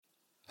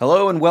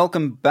Hello and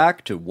welcome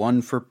back to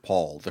One for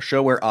Paul, the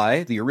show where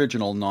I, the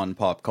original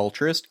non-pop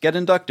culturist, get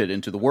inducted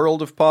into the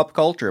world of pop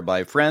culture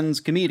by friends,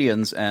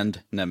 comedians,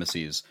 and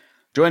nemeses.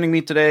 Joining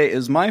me today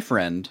is my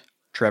friend,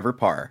 Trevor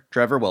Parr.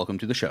 Trevor, welcome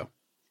to the show.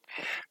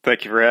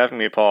 Thank you for having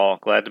me, Paul.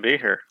 Glad to be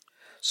here.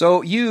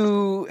 So,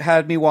 you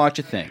had me watch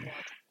a thing.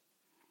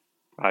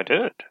 I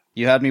did.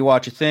 You had me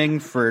watch a thing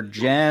for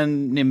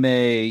January.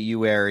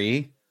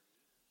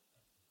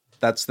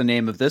 That's the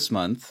name of this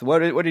month. What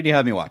did you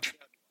have me watch?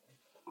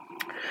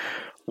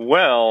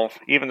 Well,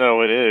 even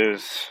though it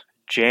is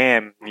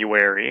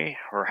January,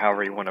 or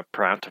however you want to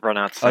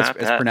pronounce that.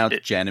 It's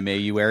pronounced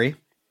January.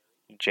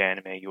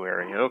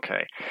 January,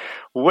 okay.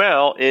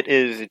 Well, it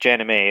is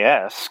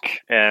Janime-esque,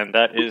 and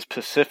that is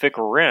Pacific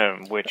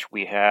Rim, which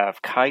we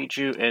have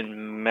Kaiju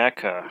and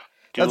Mecha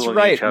That's dueling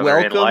right. each other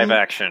in live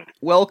action.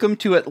 Welcome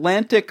to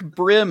Atlantic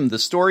Brim, the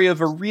story of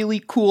a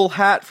really cool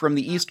hat from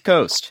the East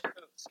Coast.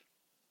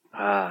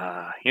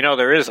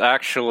 There is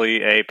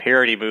actually a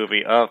parody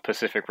movie of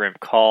Pacific Rim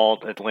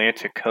called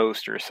Atlantic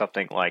Coast or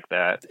something like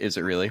that. Is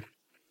it really?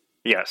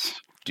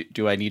 Yes.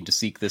 Do I need to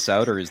seek this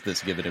out, or is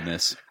this give it a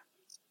miss?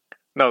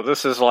 No,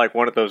 this is like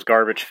one of those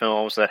garbage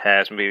films that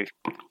has maybe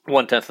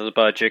 1/10 of the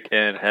budget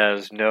and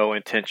has no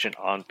intention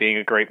on being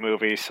a great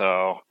movie,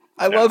 so...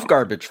 I love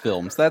garbage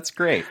films. That's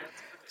great.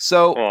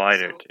 So, well, I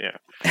do, yeah.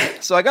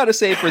 So I gotta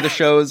say, for the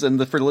show's and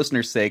for the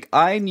listeners' sake,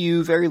 I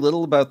knew very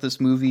little about this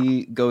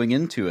movie going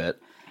into it.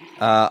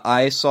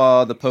 I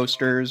saw the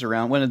posters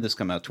around, when did this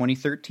come out?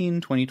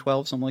 2013,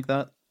 2012, something like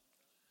that?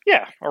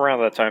 Yeah,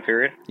 around that time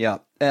period. Yeah,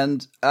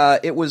 and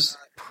it was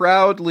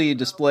proudly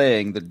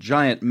displaying the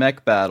giant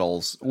mech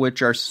battles,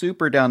 which are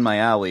super down my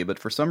alley, but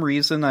for some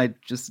reason I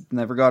just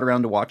never got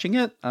around to watching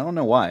it. I don't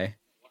know why.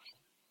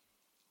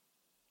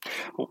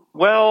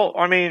 Well,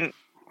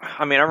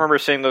 I remember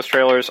seeing those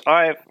trailers.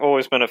 I've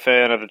always been a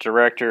fan of the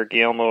director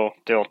Guillermo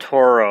del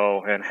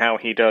Toro and how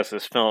he does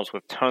his films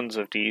with tons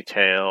of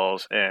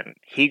details, and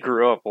he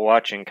grew up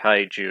watching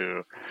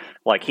kaiju.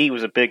 Like, he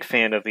was a big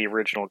fan of the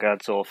original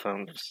Godzilla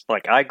films.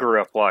 Like, I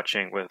grew up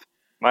watching with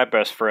my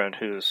best friend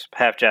who's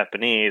half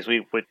Japanese.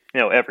 We would,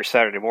 every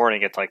Saturday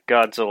morning it's like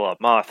Godzilla,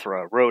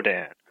 Mothra,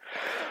 Rodan,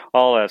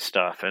 all that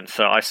stuff. And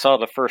so I saw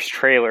the first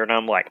trailer and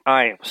I'm like,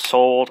 I am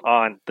sold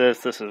on this.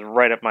 This is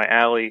right up my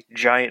alley.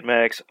 Giant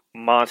mechs,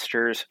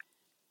 monsters.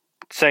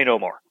 Say no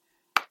more.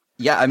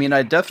 Yeah,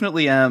 I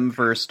definitely am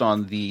versed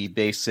on the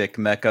basic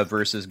Mecha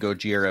versus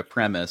Gojira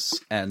premise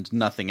and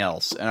nothing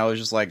else. And I was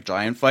just like,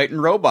 giant fighting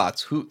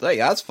robots. Hey,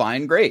 that's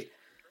fine, great.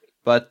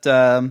 But,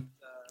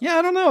 yeah,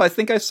 I don't know. I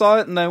think I saw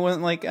it and I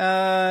went like,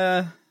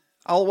 I'll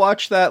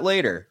watch that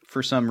later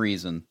for some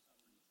reason.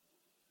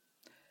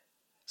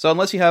 So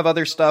unless you have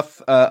other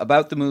stuff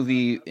about the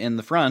movie in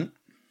the front.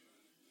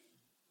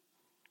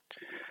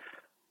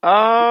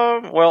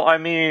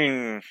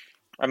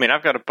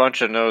 I've got a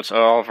bunch of notes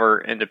over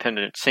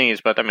independent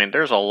scenes, but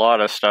there's a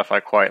lot of stuff I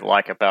quite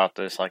like about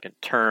this, like in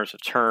terms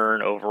of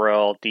turn,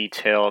 overall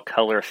detail,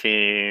 color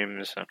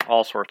themes, and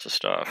all sorts of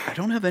stuff. I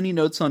don't have any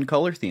notes on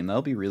color theme.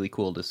 That'll be really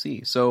cool to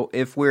see. So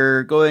if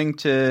we're going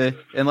to,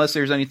 unless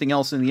there's anything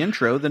else in the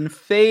intro, then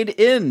fade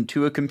in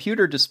to a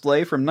computer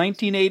display from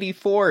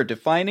 1984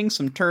 defining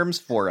some terms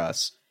for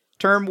us.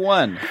 Term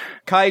 1,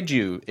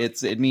 kaiju.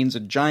 It means a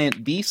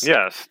giant beast.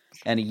 Yes.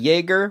 And a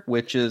Jaeger,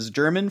 which is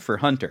German for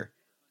hunter.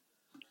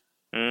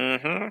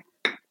 Mm-hmm.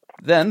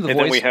 Then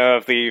we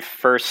have the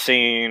first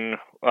scene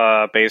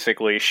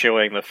basically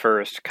showing the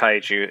first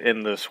kaiju in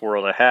this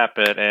world that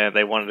happened, and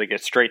they wanted to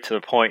get straight to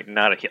the point and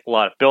not a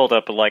lot of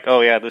build-up, but like,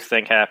 oh yeah, this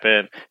thing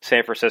happened,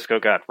 San Francisco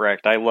got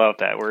wrecked. I love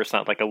that, where it's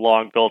not like a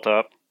long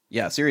build-up.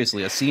 Yeah,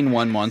 seriously, a scene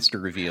 1 monster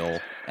reveal,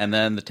 and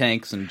then the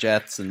tanks and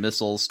jets and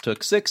missiles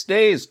took 6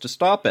 days to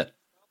stop it.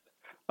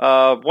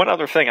 One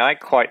other thing I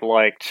quite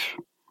liked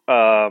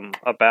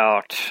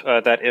about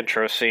that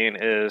intro scene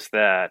is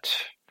that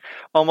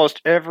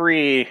almost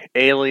every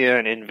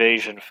alien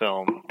invasion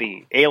film,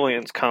 the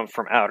aliens come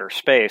from outer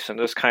space, and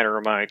this kind of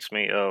reminds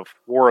me of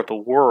War of the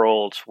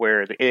Worlds,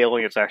 where the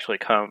aliens actually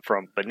come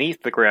from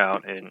beneath the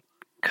ground and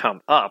come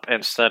up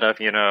instead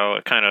of,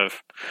 a kind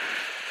of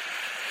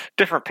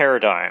different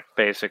paradigm,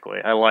 basically.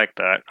 I like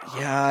that.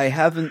 Yeah, I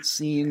haven't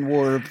seen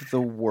War of the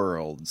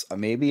Worlds.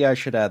 Maybe I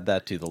should add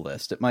that to the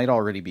list. It might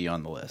already be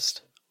on the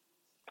list.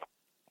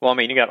 Well,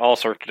 you got all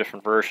sorts of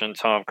different versions.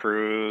 Tom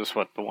Cruise,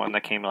 the one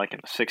that came in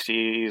the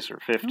 60s or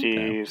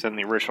 50s, and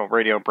the original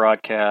radio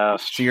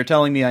broadcast. So you're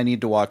telling me I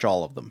need to watch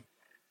all of them?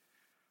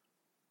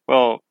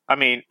 Well,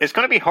 it's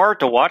going to be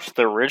hard to watch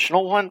the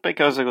original one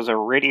because it was a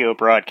radio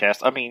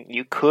broadcast.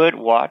 You could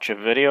watch a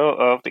video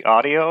of the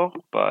audio,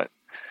 but...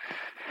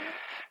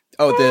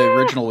 Oh, the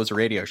original was a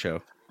radio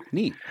show.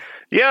 Neat.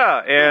 Yeah,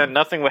 and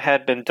nothing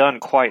had been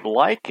done quite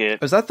like it.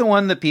 Was that the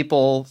one that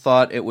people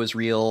thought it was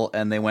real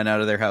and they went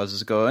out of their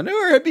houses going,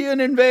 we're being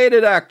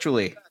invaded,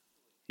 actually?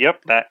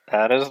 Yep,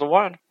 that is the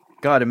one.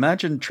 God,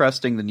 imagine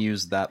trusting the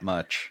news that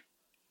much.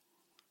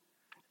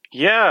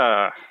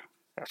 Yeah,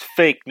 that's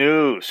fake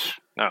news.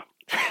 No.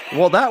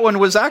 Well, that one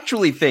was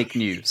actually fake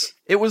news.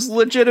 It was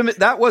legitimate.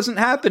 That wasn't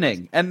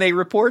happening, and they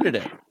reported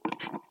it.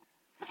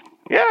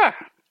 Yeah.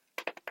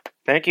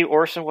 Thank you,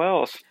 Orson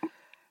Welles.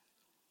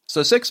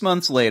 So 6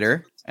 months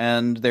later,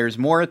 and there's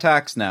more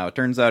attacks now. It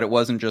turns out it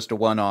wasn't just a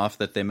one-off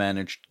that they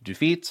managed to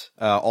defeat.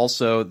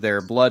 Also,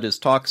 their blood is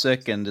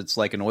toxic, and it's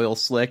like an oil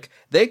slick.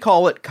 They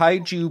call it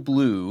Kaiju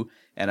Blue,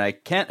 and I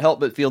can't help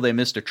but feel they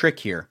missed a trick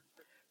here.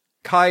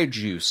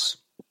 Kaijuice.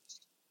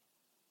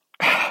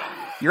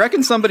 You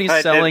reckon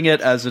somebody's selling it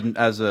as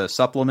a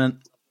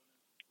supplement?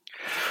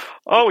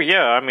 Oh,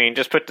 yeah. I mean,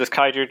 just put this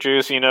kaiju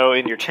juice, in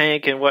your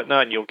tank and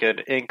whatnot, and you'll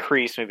get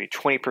increased maybe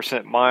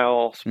 20%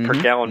 miles per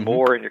gallon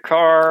more in your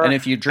car. And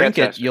if you drink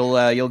it,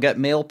 you'll get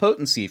male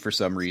potency for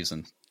some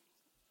reason.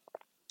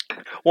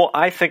 Well,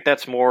 I think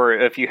that's more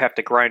if you have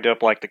to grind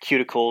up like the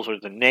cuticles or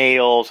the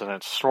nails and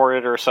then snort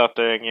it or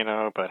something,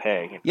 but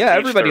hey. Yeah,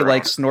 everybody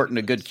likes snorting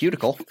a good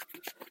cuticle.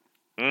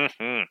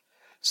 Mm-hmm.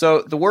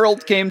 So the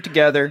world came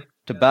together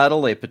to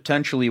battle a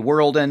potentially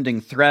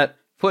world-ending threat,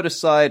 put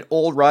aside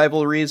old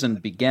rivalries,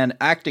 and began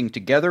acting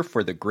together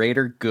for the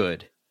greater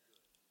good.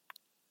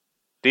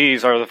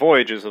 These are the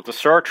voyages of the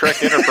Star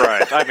Trek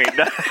Enterprise. I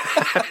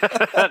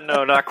mean,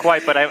 no, not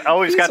quite, but I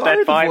always got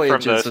that vibe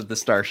from this. Voyages of the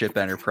Starship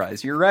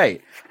Enterprise, you're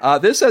right.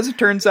 This, as it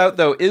turns out,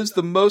 though, is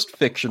the most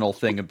fictional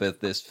thing about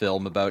this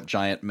film about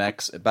giant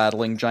mechs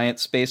battling giant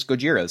space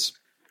Gojiras.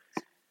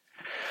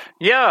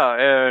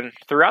 Yeah, and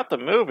throughout the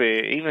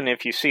movie, even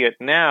if you see it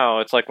now,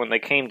 it's like when they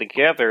came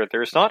together,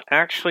 there's not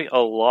actually a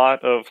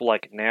lot of,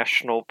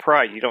 national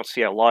pride. You don't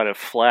see a lot of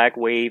flag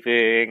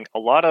waving. A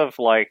lot of,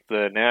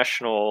 the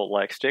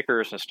national,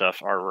 stickers and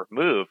stuff are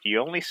removed. You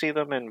only see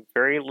them in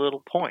very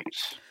little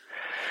points.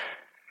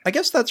 I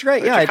guess that's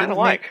right, yeah.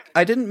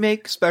 I didn't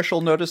make special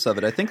notice of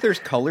it. I think there's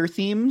color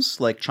themes,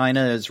 like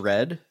China is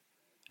red,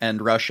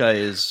 and Russia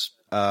is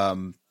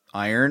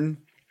iron.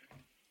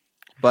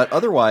 But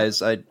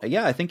otherwise, I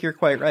think you're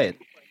quite right.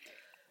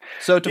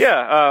 So to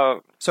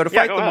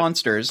fight the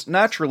monsters,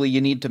 naturally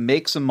you need to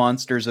make some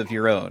monsters of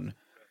your own.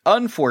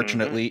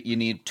 Unfortunately, you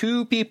need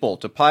 2 people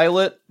to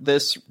pilot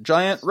this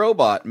giant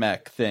robot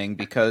mech thing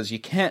because you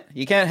can't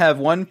have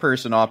one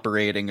person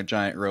operating a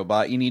giant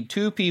robot. You need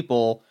 2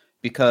 people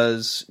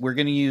because we're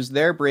going to use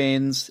their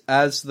brains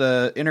as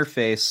the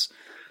interface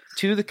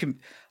to the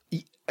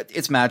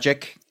it's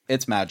magic.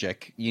 It's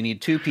magic. You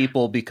need 2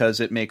 people because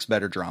it makes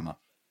better drama.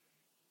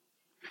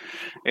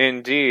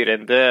 Indeed,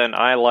 and then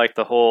I like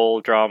the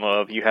whole drama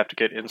of you have to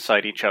get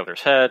inside each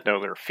other's head,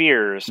 know their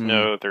fears,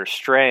 know their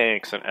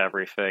strengths and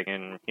everything,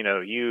 and,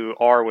 you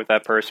are with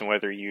that person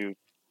whether you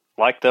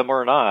like them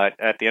or not.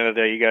 At the end of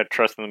the day, you gotta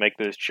trust them to make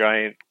this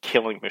giant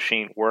killing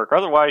machine work,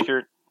 otherwise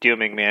you're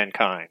dooming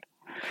mankind.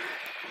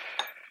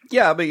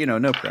 Yeah, but,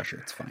 no pressure,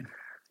 it's fine.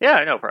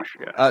 Yeah, no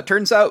pressure, yeah.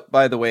 Turns out,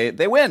 by the way,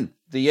 they win!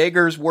 The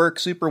Jaegers work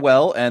super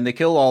well, and they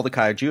kill all the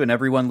kaiju, and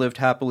everyone lived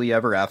happily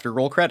ever after.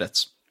 Roll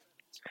credits.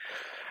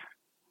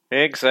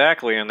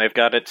 Exactly, and they've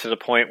got it to the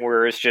point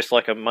where it's just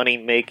like a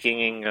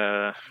money-making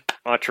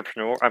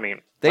entrepreneur. I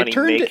mean, They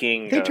turned it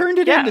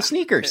into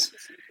sneakers.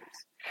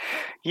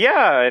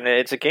 Yeah, and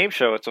it's a game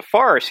show. It's a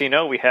farce.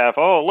 We have,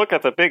 look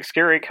at the big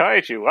scary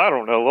kaiju. I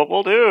don't know what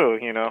we'll do,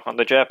 on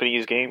the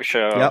Japanese game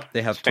show. Yep,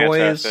 they have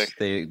toys,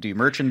 they do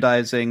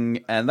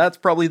merchandising, and that's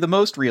probably the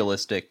most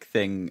realistic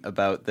thing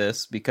about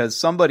this, because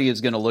somebody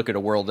is going to look at a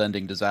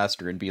world-ending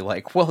disaster and be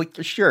like, well,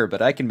 sure,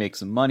 but I can make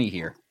some money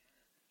here.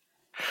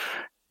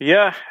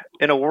 Yeah,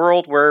 in a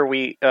world where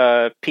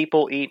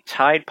people eat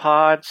Tide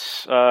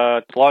Pods,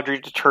 laundry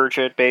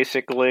detergent,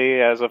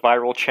 basically, as a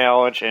viral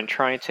challenge, and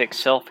try and take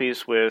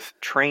selfies with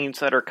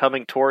trains that are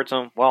coming towards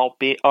them while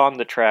on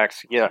the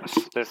tracks, yes,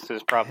 this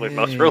is probably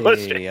most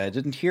realistic. I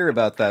didn't hear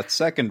about that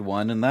second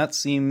one, and that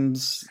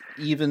seems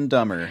even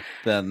dumber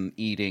than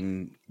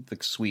eating the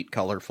sweet,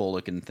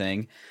 colorful-looking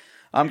thing.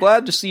 I'm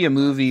glad to see a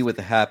movie with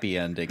a happy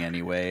ending,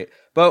 anyway.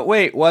 But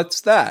wait,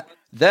 what's that?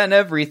 Then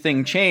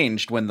everything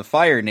changed when the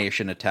Fire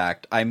Nation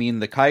attacked. I mean,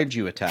 the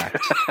kaiju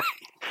attacked.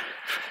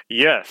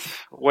 Yes,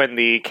 when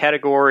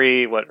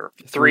category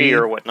 3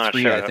 or whatnot.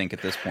 3, I think,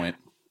 at this point.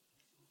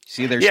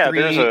 See,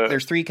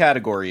 there's 3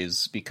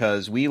 categories,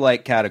 because we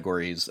like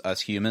categories,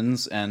 us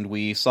humans, and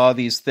we saw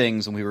these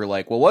things and we were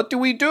like, well, what do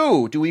we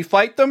do? Do we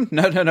fight them?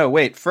 No,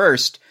 wait,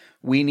 first,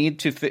 we need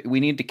to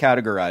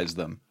categorize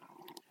them.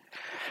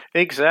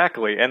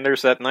 Exactly, and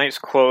there's that nice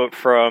quote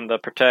from the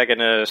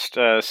protagonist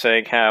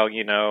saying how,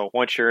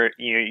 once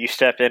you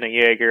step in a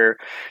Jaeger,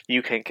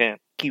 you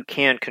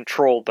can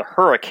control the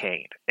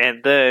hurricane,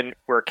 and then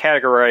we're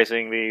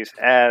categorizing these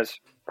as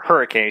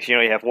hurricanes. You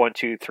have 1,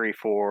 2, 3,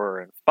 4,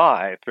 and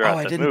 5 throughout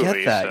the movie. I didn't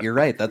get that. So. You're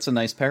right. That's a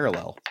nice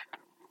parallel.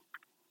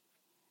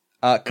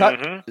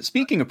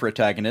 Speaking of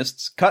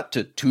protagonists, cut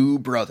to 2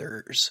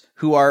 brothers,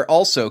 who are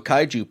also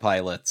kaiju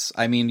pilots,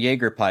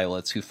 Jaeger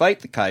pilots, who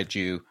fight the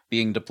kaiju,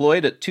 being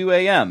deployed at 2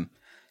 a.m.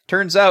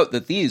 Turns out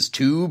that these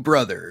 2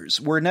 brothers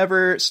were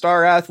never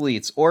star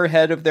athletes or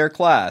head of their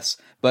class,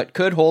 but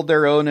could hold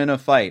their own in a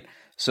fight.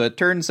 So it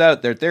turns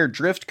out that they're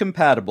drift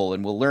compatible,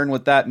 and we'll learn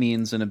what that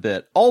means in a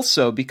bit.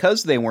 Also,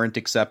 because they weren't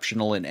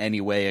exceptional in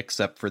any way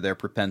except for their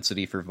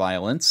propensity for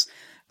violence,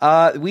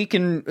 We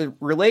can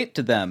relate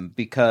to them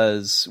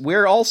because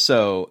we're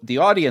also, the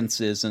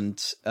audience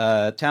isn't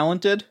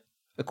talented,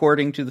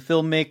 according to the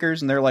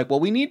filmmakers, and they're like, well,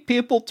 we need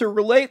people to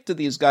relate to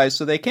these guys,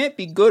 so they can't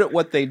be good at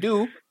what they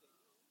do.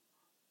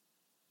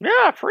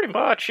 Yeah, pretty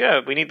much,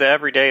 yeah. We need the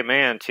everyday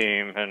man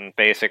team, and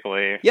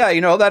basically... Yeah,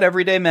 you know, that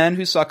everyday man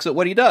who sucks at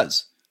what he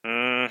does.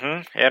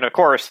 Mm-hmm. And of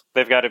course,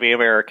 they've got to be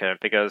American,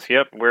 because,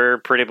 yep, we're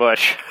pretty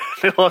much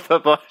middle of the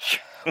bunch.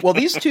 Well,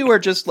 these two are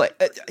just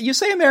like, you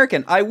say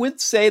American. I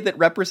would say that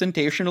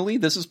representationally,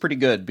 this is pretty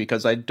good,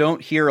 because I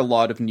don't hear a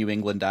lot of New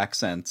England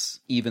accents,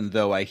 even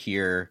though I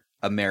hear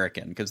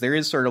American, because there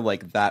is sort of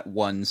like that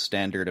one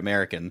standard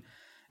American.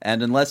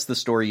 And unless the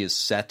story is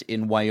set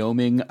in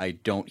Wyoming, I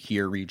don't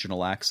hear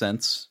regional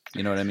accents.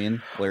 You know what I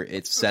mean? Where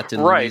it's set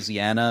in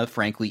Louisiana,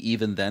 frankly,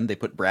 even then, they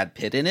put Brad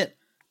Pitt in it.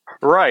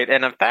 Right,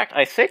 and in fact,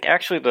 I think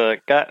actually the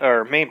guy,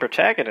 our main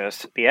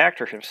protagonist, the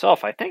actor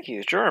himself, I think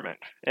he's German.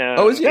 And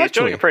oh, is he he's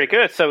actually? Doing it pretty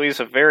good, so he's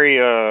a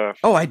very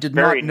I did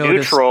not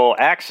notice neutral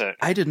accent.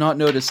 I did not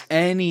notice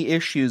any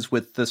issues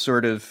with the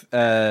sort of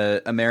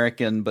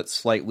American, but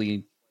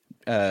slightly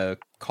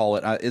call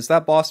it. Is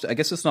that Boston? I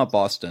guess it's not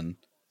Boston.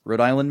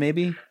 Rhode Island,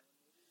 maybe?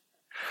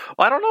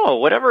 Well, I don't know.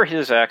 Whatever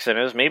his accent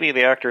is, maybe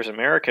the actor's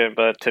American,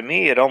 but to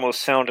me it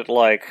almost sounded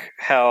like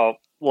how...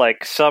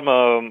 like some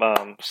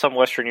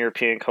Western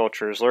European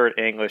cultures learn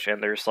English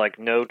and there's like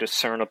no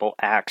discernible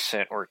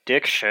accent or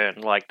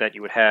diction like that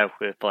you would have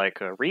with like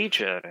a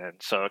region, and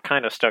so it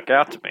kind of stuck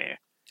out to me.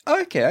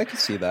 Okay, I can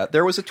see that.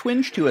 There was a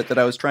twinge to it that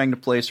I was trying to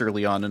place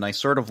early on, and I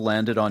sort of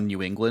landed on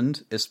New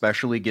England,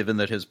 especially given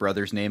that his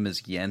brother's name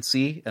is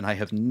Yancey, and I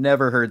have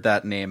never heard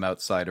that name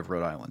outside of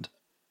Rhode Island.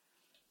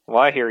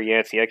 Well, I hear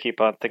Yancey. I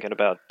keep on thinking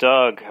about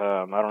Doug.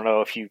 I don't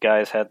know if you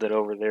guys had that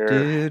over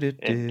there.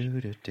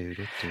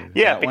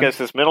 Yeah, because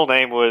his middle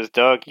name was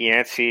Doug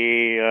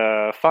Yancey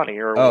Funny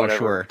or whatever. Oh,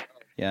 sure.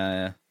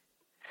 Yeah.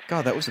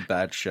 God, that was a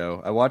bad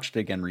show. I watched it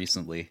again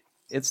recently.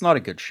 It's not a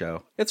good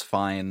show. It's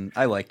fine.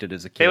 I liked it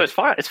as a kid. It was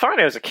fine. It's fine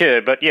as a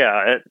kid, but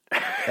yeah.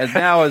 And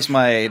now, as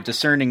my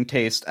discerning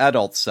taste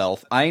adult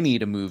self, I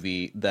need a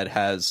movie that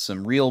has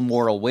some real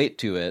moral weight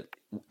to it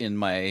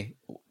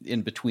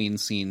in between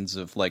scenes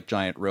of like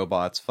giant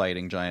robots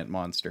fighting giant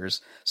monsters.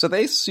 So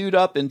they suit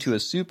up into a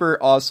super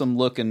awesome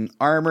looking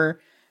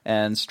armor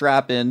and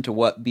strap into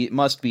what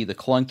must be the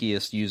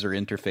clunkiest user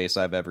interface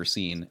I've ever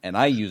seen. And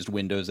I used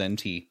Windows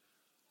NT.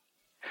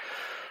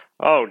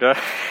 Oh,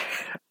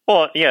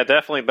 well, yeah,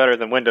 definitely better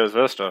than Windows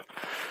Vista.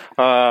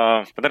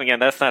 But then again,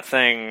 that's not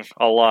saying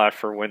a lot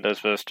for Windows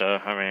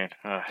Vista. I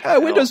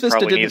mean, Windows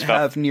Vista didn't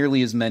have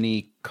nearly as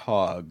many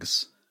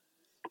cogs.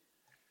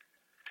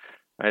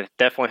 It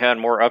definitely had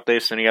more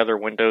updates than any other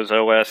Windows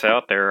OS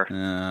out there.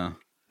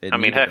 I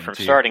mean, heck, from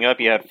starting up,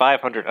 you had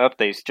 500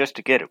 updates just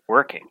to get it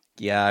working.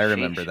 Yeah, I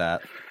remember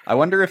that. I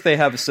wonder if they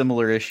have a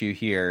similar issue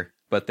here,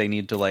 but they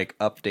need to like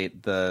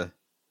update the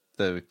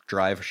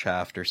drive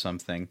shaft or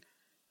something.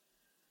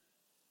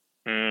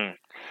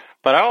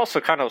 But I also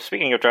kind of,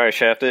 speaking of drive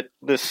shaft,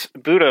 this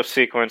boot up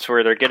sequence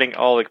where they're getting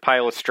all the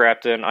pilots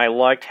strapped in, I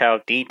liked how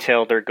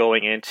detailed they're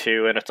going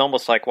into, and it's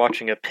almost like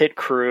watching a pit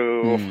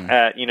crew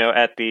at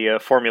the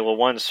Formula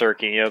One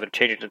circuit. You know, they're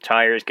changing the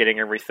tires, getting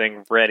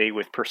everything ready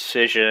with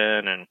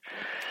precision,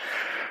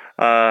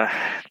 and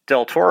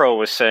Del Toro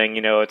was saying,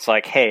 you know, it's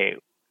like, hey,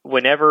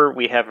 whenever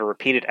we have a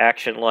repeated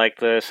action like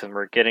this and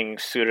we're getting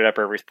suited up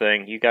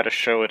everything, you got to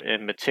show it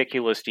in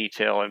meticulous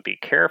detail and be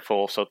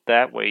careful, so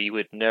that way you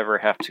would never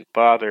have to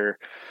bother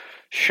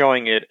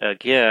showing it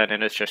again,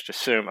 and it's just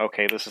assume,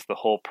 okay, this is the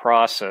whole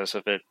process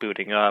of it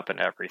booting up and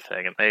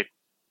everything, and they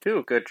do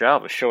a good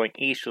job of showing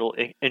each little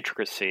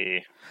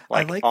intricacy.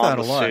 Like I like that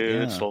a lot,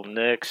 suits, little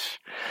nicks.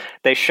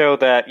 They show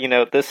that, you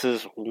know, this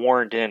is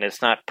worn in, it's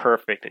not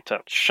perfect, it's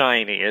not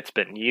shiny, it's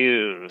been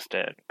used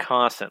and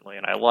constantly,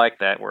 and I like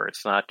that where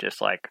it's not just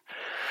like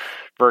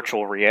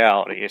virtual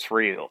reality, it's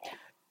real.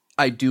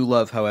 I do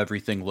love how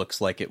everything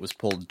looks like it was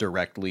pulled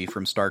directly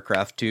from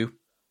StarCraft 2.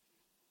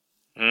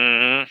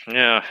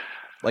 Yeah.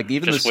 Like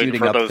even just the suiting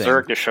for up those thing,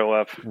 Zerg to show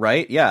up,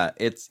 right? Yeah,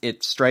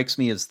 it strikes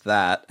me as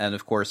that, and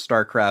of course,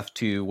 StarCraft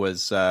 2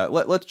 was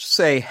let's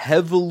say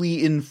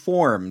heavily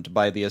informed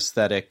by the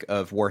aesthetic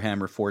of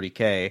Warhammer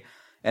 40k.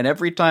 And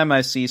every time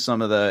I see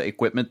some of the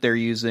equipment they're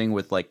using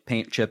with like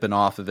paint chipping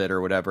off of it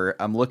or whatever,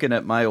 I'm looking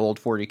at my old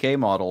 40k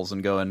models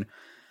and going,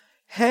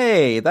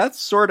 "Hey, that's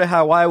sort of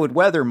how I would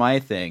weather my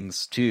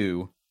things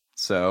too."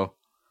 So,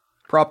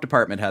 prop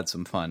department had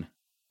some fun.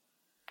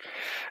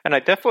 And I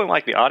definitely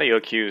like the audio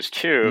cues,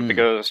 too,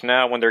 because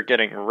now when they're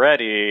getting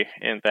ready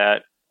in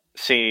that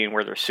scene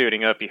where they're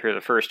suiting up, you hear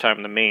the first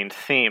time the main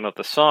theme of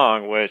the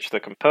song, which the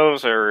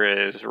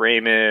composer is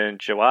Raymond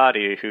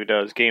Djawadi, who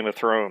does Game of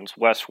Thrones,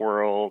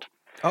 Westworld.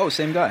 Oh,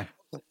 same guy.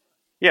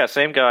 Yeah,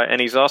 same guy.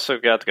 And he's also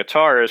got the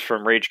guitarist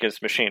from Rage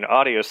Against the Machine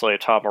Audio Slave,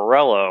 Tom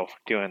Morello,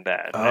 doing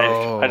that.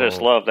 Oh. I just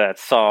love that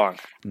song.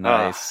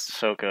 Nice.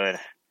 So good.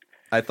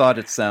 I thought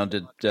it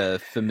sounded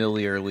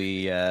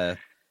familiarly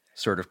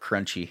sort of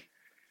crunchy.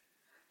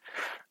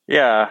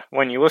 Yeah,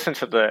 when you listen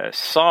to the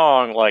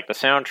song, like the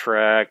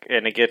soundtrack,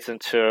 and it gets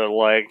into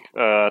like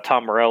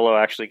Tom Morello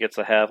actually gets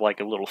to have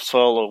like a little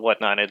solo and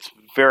whatnot. It's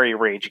very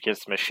Rage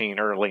Against the Machine,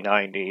 early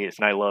 '90s,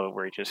 and I love it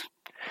where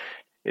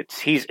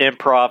he's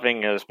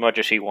improvising as much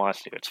as he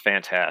wants to. It's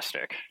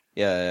fantastic.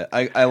 Yeah,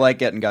 I like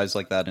getting guys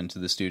like that into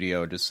the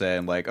studio, just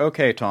saying like,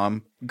 okay,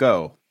 Tom,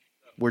 go.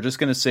 We're just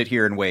gonna sit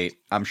here and wait.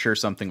 I'm sure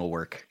something will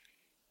work.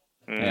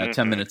 Yeah,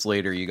 10 minutes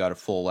later, you got a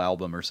full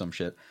album or some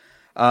shit.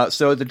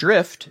 So the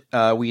drift,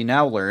 we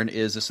now learn,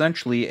 is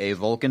essentially a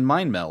Vulcan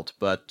mind melt,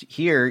 but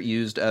here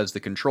used as the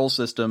control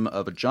system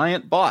of a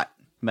giant bot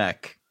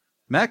mech.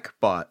 Mech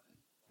bot?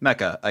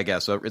 Mecha, I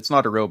guess. So it's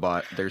not a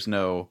robot. There's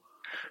no...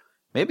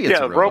 Maybe it's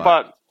a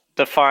robot.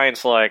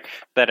 Defines like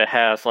that it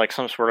has like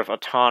some sort of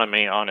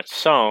autonomy on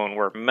its own,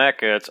 where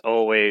mecha it's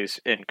always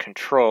in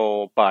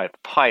control by the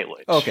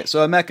pilot. Okay,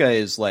 so a mecha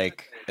is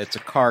like, it's a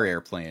car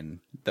airplane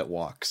that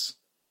walks.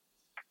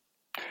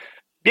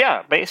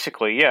 Yeah,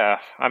 basically, yeah.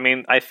 I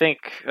mean, I think,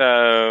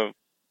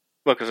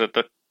 look, is it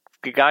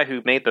the guy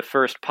who made the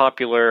first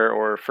popular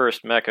or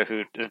first mecha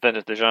who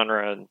invented the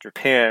genre in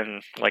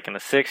Japan, like in the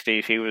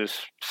 60s, he was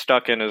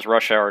stuck in his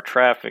rush hour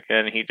traffic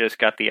and he just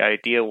got the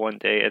idea one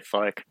day. It's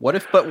like, what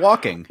if but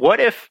walking? What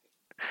if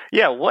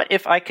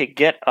I could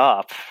get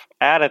up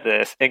out of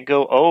this and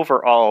go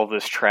over all of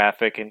this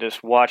traffic and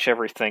just watch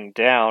everything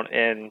down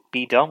and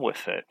be done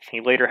with it? He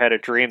later had a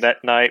dream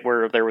that night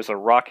where there was a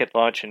rocket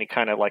launch and he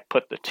kind of like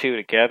put the two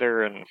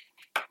together, and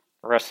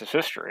the rest is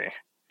history.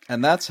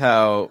 And that's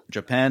how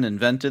Japan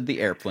invented the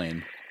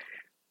airplane.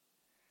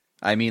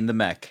 I mean the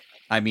mech.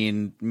 I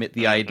mean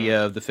the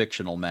idea of the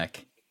fictional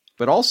mech.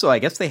 But also, I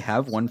guess they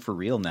have one for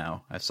real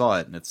now. I saw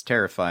it and it's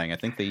terrifying. I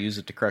think they use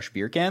it to crush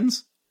beer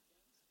cans.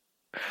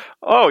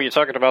 Oh, you're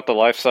talking about the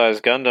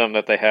life-size Gundam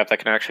that they have that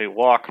can actually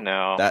walk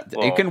now.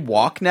 It can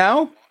walk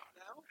now?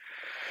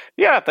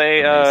 Yeah,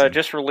 they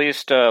just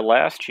released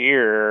last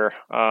year.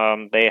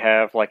 They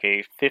have like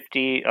a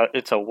 50.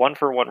 It's a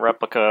 1-for-1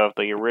 replica of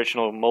the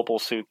original Mobile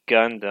Suit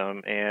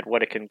Gundam, and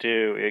what it can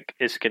do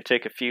is it can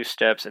take a few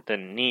steps and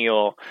then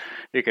kneel.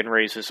 It can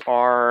raise his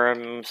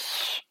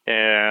arms,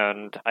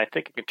 and I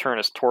think it can turn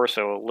his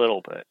torso a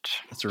little bit.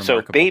 That's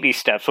remarkable. So baby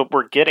steps. But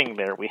we're getting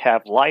there. We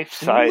have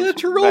life-size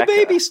literal mecha.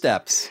 Baby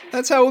steps.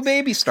 That's how a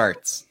baby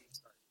starts.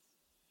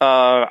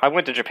 I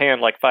went to Japan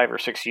like 5 or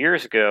 6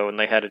 years ago, and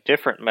they had a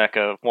different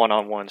mecha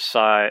one-on-one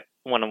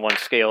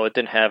scale. It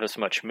didn't have as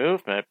much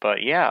movement,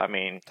 but yeah, I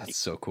mean, that's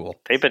so cool.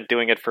 They've been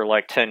doing it for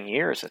like 10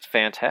 years. It's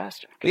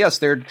fantastic. But yes,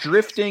 they're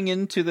drifting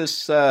into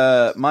this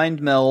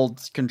mind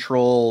meld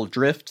control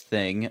drift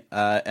thing,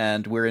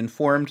 and we're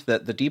informed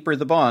that the deeper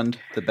the bond,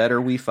 the better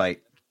we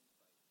fight.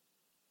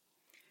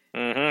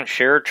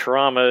 Shared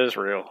trauma is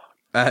real.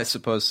 I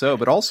suppose so,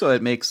 but also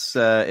it makes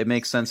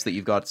sense that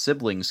you've got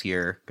siblings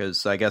here,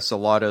 because I guess a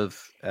lot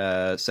of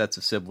sets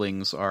of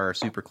siblings are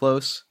super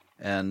close,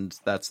 and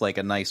that's like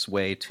a nice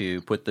way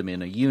to put them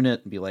in a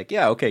unit and be like,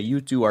 yeah, okay,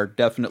 you two are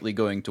definitely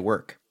going to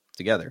work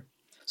together.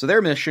 So their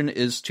mission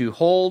is to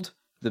hold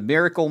the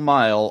Miracle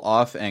Mile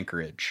off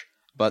Anchorage,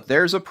 but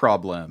there's a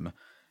problem.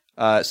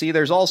 See,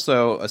 there's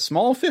also a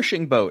small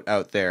fishing boat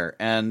out there,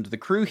 and the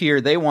crew here,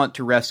 they want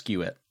to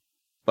rescue it.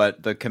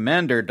 But the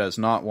commander does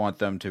not want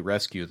them to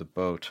rescue the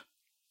boat.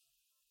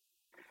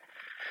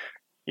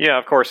 Yeah,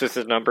 of course, it's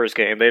a numbers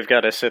game. They've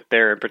got to sit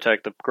there and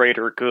protect the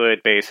greater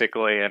good,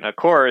 basically. And of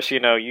course,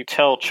 you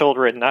tell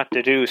children not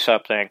to do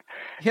something.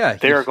 Yeah,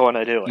 they're going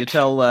to do it. You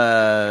tell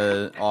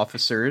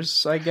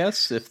officers, I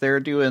guess, if they're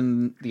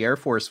doing the Air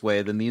Force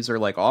way, then these are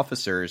like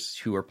officers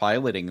who are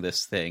piloting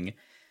this thing.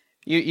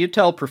 You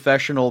tell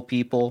professional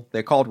people.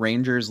 They're called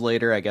Rangers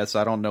later, I guess.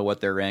 I don't know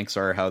what their ranks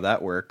are, how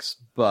that works,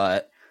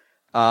 but...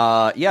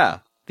 yeah,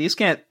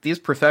 these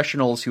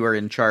professionals who are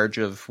in charge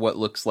of what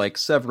looks like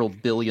several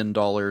 $1 billion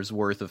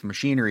worth of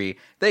machinery,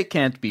 they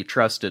can't be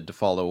trusted to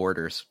follow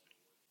orders.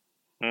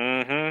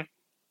 Mm-hmm.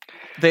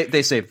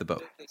 They save the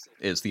boat,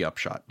 is the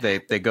upshot. They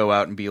go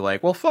out and be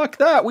like, well, fuck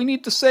that, we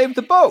need to save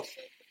the boat!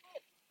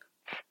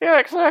 Yeah,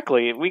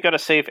 exactly. We gotta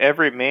save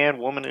every man,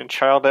 woman, and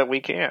child that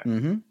we can.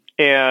 Mm-hmm.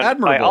 And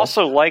admirable, I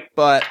also like...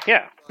 But...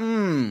 Yeah.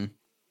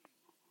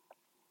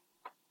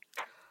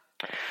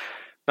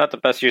 Not the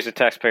best use of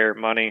taxpayer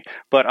money,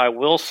 but I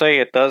will say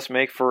it does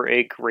make for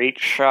a great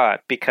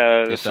shot,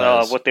 because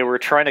what they were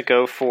trying to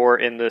go for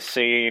in this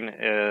scene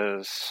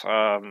is...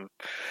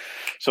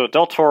 so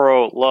Del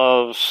Toro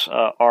loves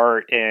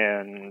art,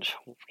 and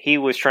he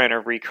was trying to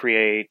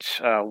recreate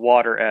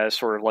water as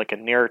sort of like a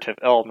narrative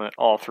element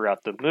all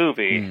throughout the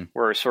movie,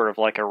 where it's sort of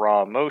like a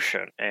raw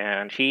emotion.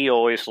 And he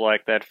always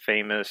liked that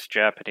famous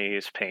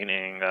Japanese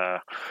painting, I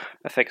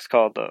think it's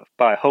called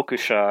by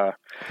Hokusai,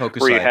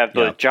 where you have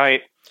the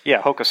giant...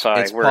 Yeah,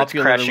 Hokusai, where it's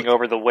crashing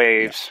over the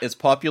waves. Yeah. It's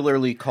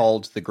popularly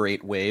called The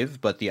Great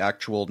Wave, but the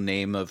actual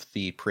name of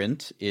the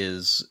print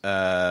is,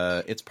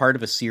 it's part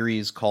of a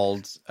series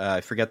called,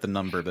 I forget the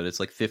number, but it's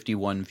like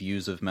 51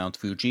 Views of Mount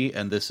Fuji,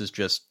 and this is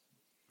just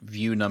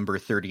view number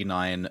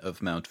 39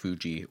 of Mount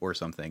Fuji, or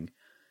something.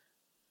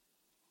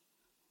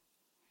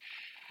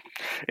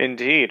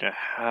 Indeed.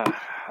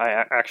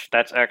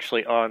 that's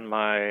actually on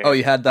my. Oh,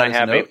 you had that I as a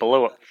have note? a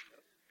below it.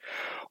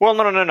 Well,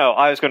 no.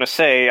 I was going to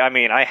say, I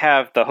mean, I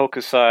have the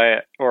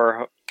Hokusai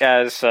or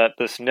as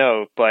this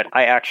note, but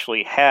I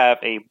actually have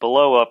a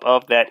blow up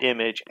of that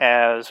image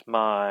as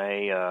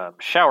my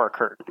shower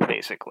curtain,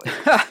 basically.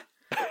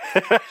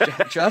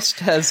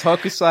 Just as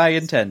Hokusai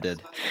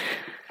intended.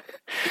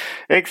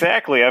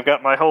 Exactly. I've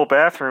got my whole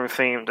bathroom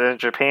themed in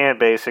Japan,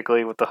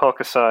 basically, with the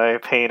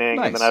Hokusai painting,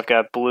 Nice. and then I've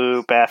got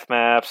blue bath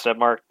maps that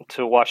mark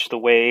to watch the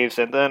waves,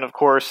 and then, of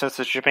course, since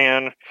it's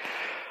Japan,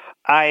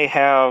 I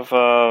have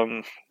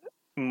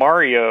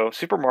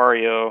Super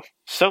Mario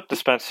soap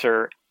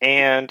dispenser,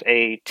 and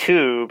a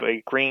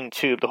green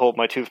tube to hold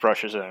my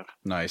toothbrushes in.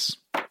 Nice.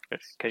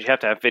 Because you have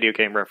to have video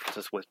game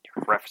references with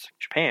referencing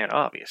Japan,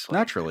 obviously.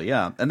 Naturally,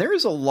 yeah. And there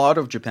is a lot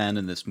of Japan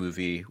in this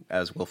movie,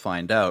 as we'll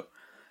find out.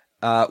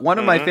 One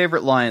of my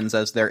favorite lines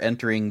as they're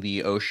entering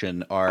the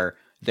ocean are,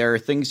 "There are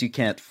things you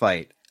can't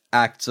fight.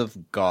 Acts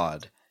of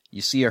God.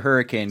 You see a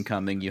hurricane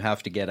coming, you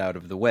have to get out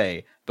of the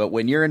way. But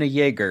when you're in a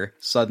Jaeger,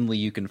 suddenly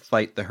you can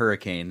fight the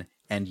hurricane,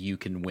 and you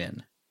can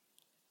win."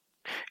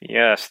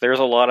 Yes, there's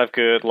a lot of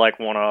good,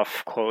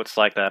 one-off quotes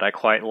like that I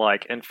quite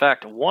like. In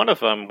fact, one of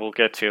them we'll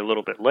get to a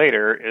little bit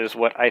later is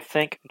what I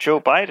think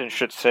Joe Biden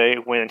should say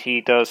when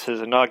he does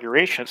his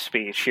inauguration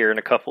speech here in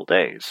a couple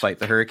days. Fight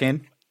the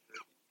hurricane?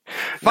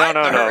 Fight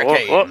the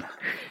hurricane!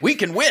 We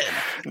can win!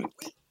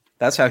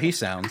 That's how he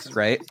sounds,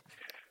 right?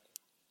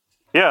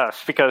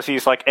 Yes, because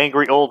he's like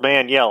angry old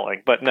man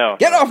yelling, but no.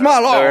 Get off my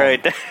lawn! All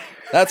right.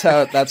 That's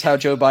how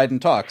Joe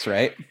Biden talks,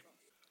 right?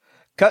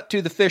 Cut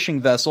to the fishing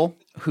vessel,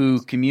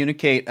 who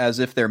communicate as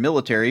if they're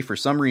military for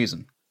some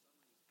reason.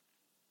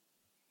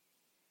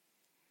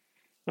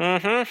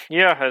 Yeah,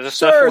 it's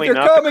Sir, definitely they're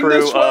not coming the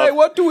crew this way. of...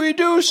 What do we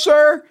do,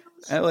 sir?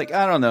 I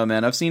don't know,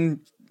 man. I've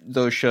seen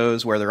those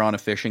shows where they're on a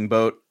fishing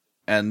boat,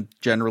 and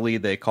generally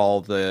they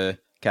call the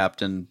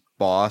captain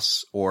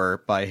boss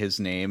or by his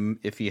name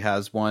if he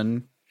has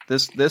one.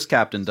 This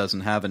captain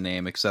doesn't have a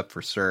name except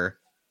for sir.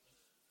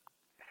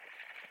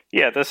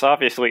 Yeah, this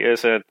obviously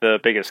isn't the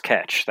biggest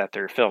catch that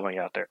they're filming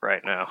out there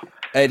right now.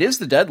 It is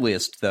the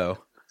deadliest, though.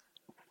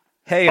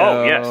 Heyo.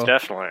 Oh, yes,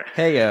 definitely.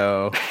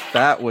 Heyo.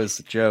 That was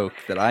a joke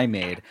that I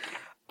made.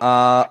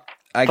 I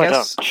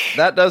guess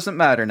that doesn't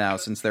matter now,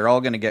 since they're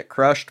all going to get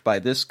crushed by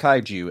this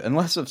kaiju,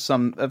 unless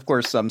of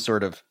course, some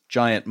sort of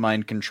giant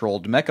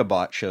mind-controlled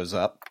mechabot shows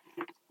up.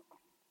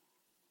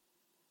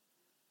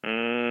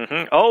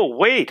 Oh,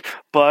 wait,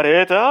 but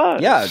it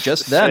does. Yeah,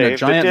 just then, a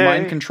giant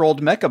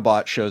mind-controlled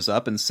mechabot shows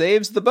up and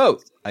saves the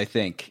boat, I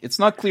think. It's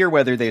not clear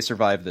whether they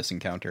survive this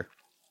encounter.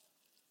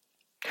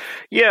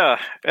 Yeah,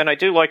 and I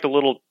do like the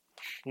little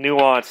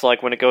nuance,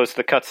 like when it goes to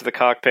the cuts of the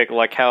cockpit,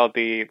 like how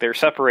they're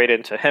separated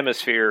into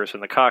hemispheres in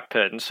the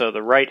cockpit, and so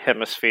the right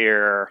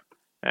hemisphere,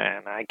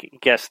 and I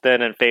guess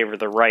then in favor of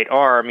the right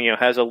arm,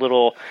 has a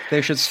little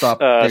they should stop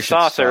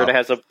saucer that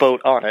has a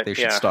boat on it. They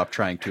should stop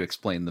trying to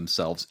explain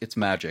themselves. It's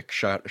magic.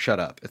 Shut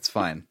up. It's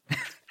fine.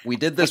 We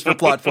did this for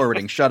plot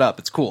forwarding. Shut up.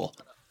 It's cool.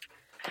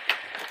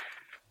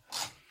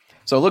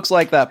 So it looks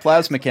like that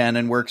plasma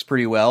cannon works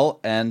pretty well,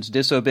 and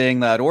disobeying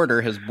that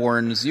order has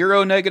borne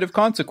zero negative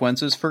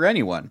consequences for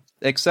anyone,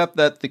 except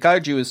that the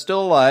kaiju is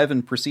still alive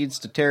and proceeds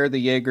to tear the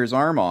Jaeger's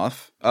arm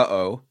off.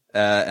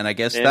 And I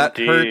guess that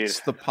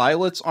hurts the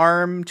pilot's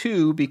arm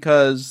too,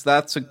 because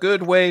that's a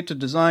good way to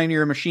design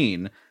your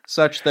machine,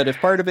 such that if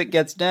part of it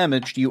gets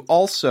damaged, you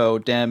also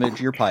damage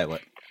your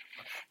pilot.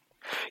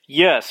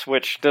 Yes,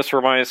 which this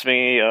reminds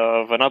me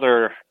of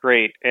another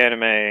great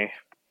anime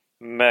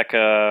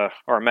mecha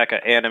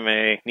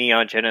anime,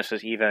 Neon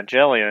Genesis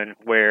Evangelion,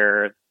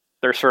 where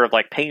there's sort of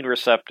like pain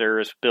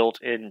receptors built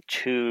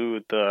into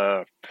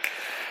the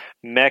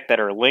mech that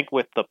are linked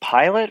with the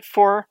pilot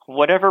for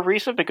whatever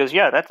reason, because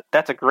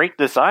that's a great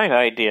design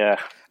idea.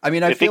 I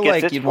mean, I feel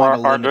like you'd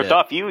want to limit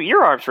it.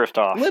 Your arm's ripped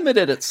off. Limit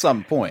it at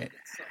some point,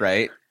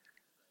 right?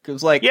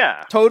 Because,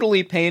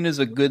 totally pain is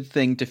a good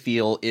thing to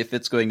feel if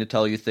it's going to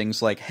tell you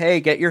things like,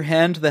 hey, get your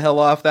hand the hell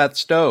off that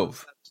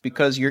stove.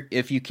 Because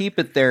if you keep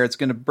it there, it's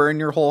going to burn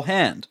your whole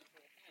hand,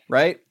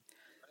 right?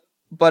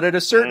 But at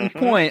a certain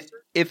point,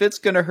 if it's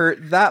going to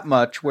hurt that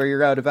much where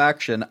you're out of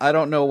action, I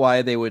don't know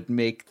why they would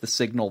make the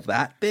signal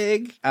that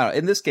big.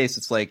 In this case,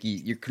 it's like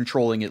you're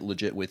controlling it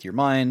legit with your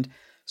mind.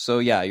 So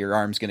yeah, your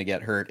arm's going to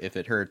get hurt if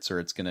it hurts, or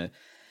it's going to...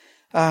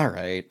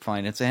 Alright,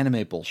 fine, it's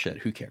anime bullshit,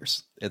 who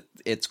cares?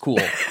 It's cool.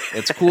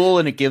 It's cool,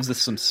 and it gives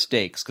us some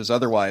stakes, because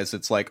otherwise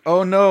it's like,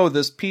 oh no,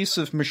 this piece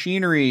of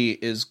machinery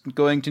is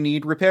going to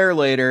need repair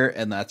later,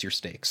 and that's your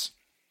stakes.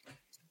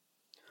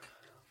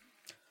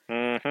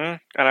 And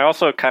I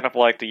also kind of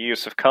like the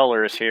use of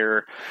colors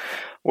here,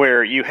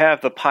 where you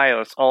have the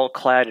pilots all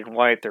clad in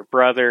white. They're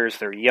brothers,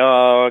 they're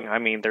young, I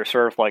mean, they're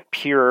sort of like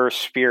pure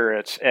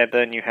spirits, and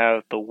then you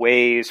have the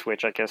waves,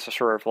 which I guess are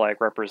sort of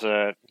like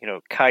represent,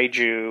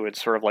 kaiju, and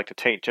sort of like to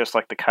take just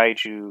like the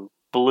kaiju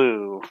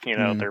blue,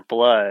 their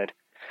blood.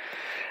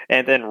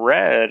 And then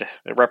red,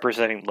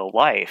 representing the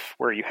life,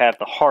 where you have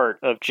the heart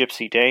of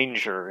Gypsy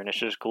Danger, and it's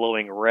just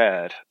glowing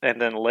red. And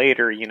then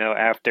later,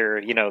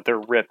 after, they're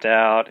ripped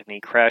out and he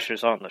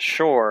crashes on the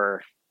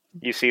shore,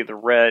 you see the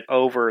red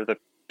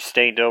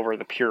stained over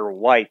the pure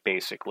white,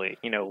 basically.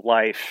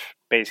 Life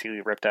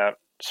basically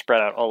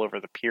spread out all over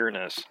the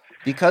pureness.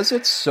 Because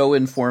it's so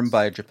informed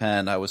by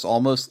Japan, I was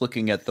almost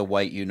looking at the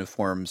white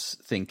uniforms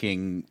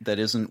thinking that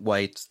isn't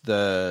white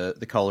the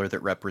color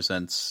that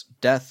represents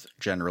death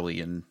generally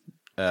in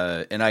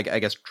I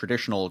guess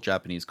traditional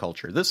Japanese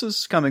culture. This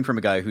is coming from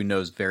a guy who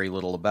knows very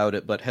little about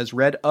it, but has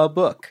read a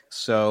book,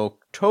 so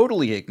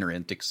totally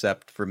ignorant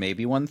except for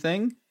maybe one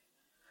thing.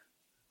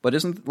 But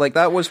isn't, like,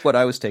 that was what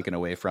I was taken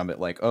away from it,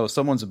 like, oh,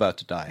 someone's about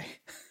to die.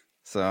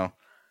 So...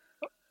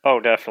 Oh,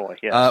 definitely,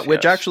 yes.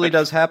 Which actually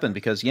does happen,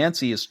 because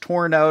Yancey is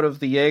torn out of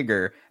the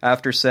Jaeger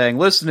after saying,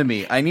 listen to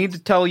me, I need to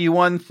tell you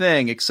one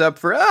thing, except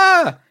for,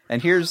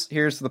 And here's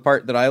the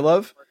part that I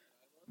love.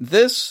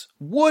 This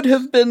would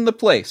have been the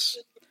place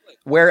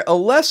where a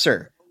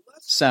lesser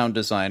sound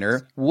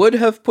designer would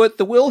have put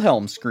the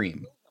Wilhelm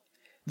scream.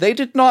 They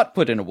did not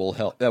put in a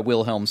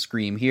Wilhelm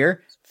scream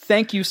here.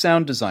 Thank you,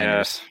 sound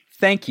designers. Yes.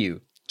 Thank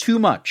you. Too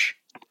much.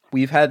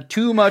 We've had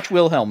too much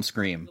Wilhelm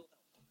scream.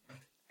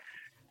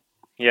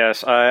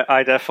 Yes,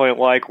 I definitely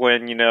like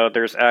when,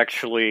 there's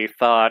actually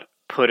thought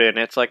put in.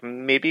 It's like,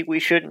 maybe we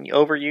shouldn't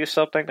overuse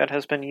something that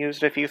has been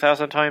used a few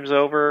thousand times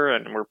over,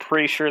 and we're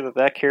pretty sure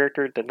that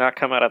character did not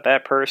come out of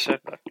that person.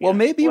 But, well,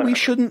 maybe whatever. We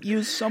shouldn't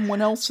use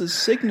someone else's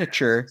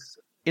signature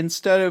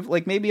instead of,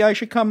 like, maybe I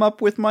should come up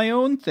with my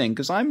own thing,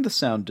 because I'm the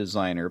sound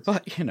designer,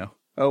 but,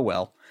 oh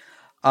well.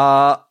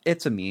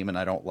 It's a meme, and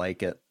I don't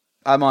like it.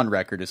 I'm on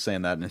record as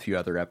saying that in a few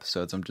other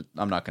episodes.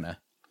 I'm not going to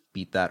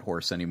beat that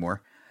horse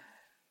anymore.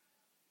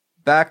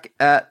 Back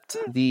at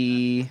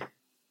the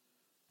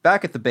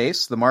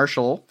base, the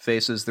Marshal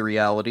faces the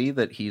reality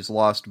that he's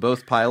lost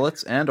both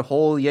pilots and a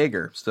whole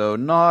Jaeger, so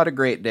not a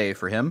great day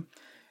for him.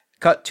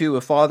 Cut to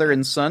a father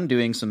and son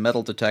doing some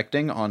metal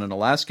detecting on an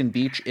Alaskan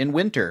beach in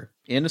winter,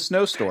 in a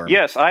snowstorm.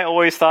 Yes, I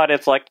always thought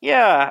it's like,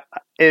 yeah,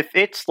 if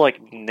it's like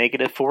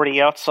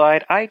 -40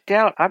 outside, I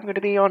doubt I'm going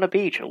to be on a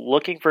beach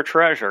looking for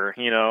treasure,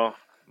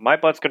 My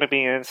butt's going to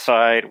be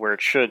inside where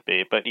it should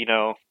be, but,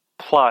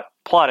 plot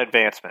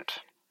advancement.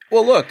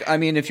 Well, look, I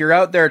mean, if you're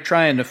out there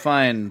trying to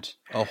find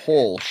a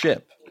whole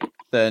ship,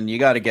 then you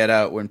got to get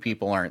out when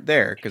people aren't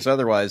there, because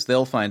otherwise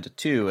they'll find it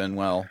too, and,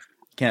 well,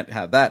 can't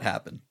have that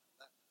happen.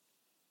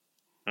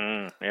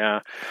 Yeah,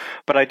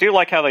 but I do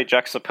like how they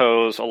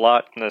juxtapose a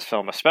lot in this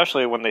film,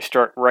 especially when they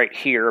start right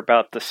here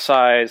about the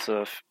size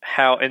of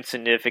how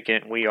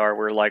insignificant we are.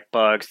 We're like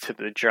bugs to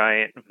the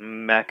giant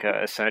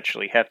mecha,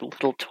 essentially. You have a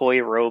little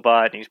toy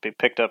robot, and he's being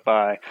picked up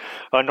by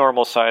a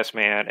normal-sized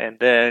man, and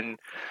then...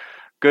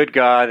 Good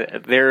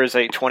God, there is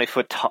a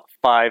 20-foot tall...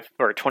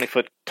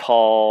 20-foot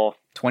tall...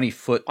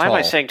 20-foot tall. Why am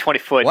I saying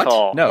 20-foot what?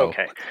 tall? No.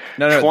 Okay.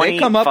 No, 25 they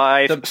come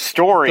up...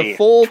 story.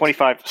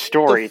 25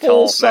 story tall. The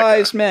full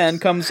size man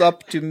comes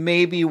up to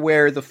maybe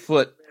where the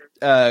foot,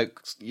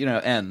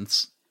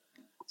 ends.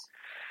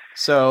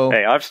 So...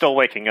 Hey, I'm still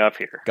waking up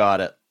here. Got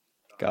it.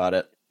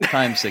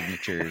 Time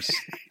signatures.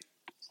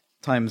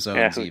 Time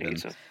zones, even.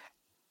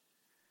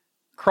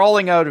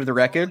 Crawling out of the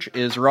wreckage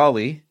is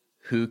Raleigh,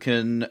 who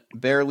can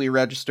barely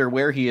register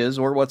where he is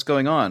or what's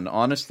going on.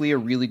 Honestly, a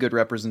really good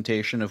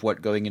representation of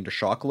what going into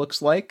shock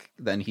looks like.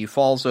 Then he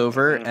falls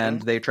over,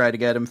 and they try to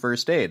get him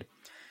first aid.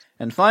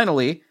 And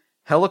finally,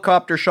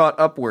 helicopter shot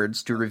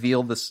upwards to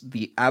reveal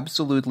the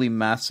absolutely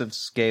massive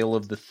scale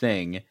of the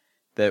thing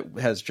that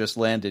has just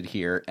landed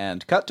here,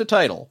 and cut to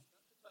title.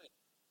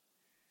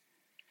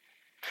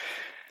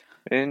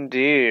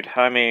 Indeed.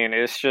 I mean,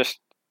 it's just...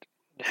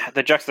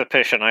 The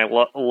juxtaposition I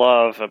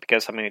love,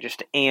 because,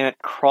 just ant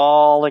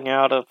crawling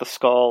out of the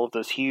skull of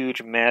this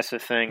huge,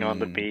 massive thing on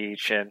the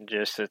beach, and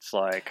just, it's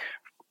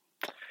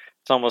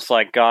almost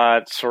like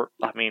Godzilla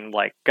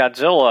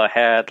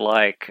had,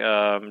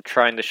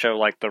 trying to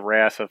show, the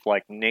wrath of,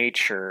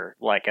 nature,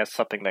 as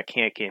something that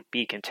can't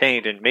be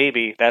contained, and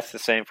maybe that's the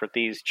same for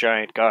these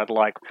giant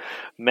godlike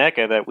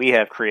mecha that we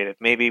have created.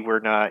 Maybe we're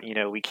not,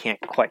 we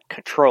can't quite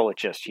control it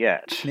just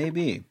yet.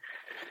 Maybe.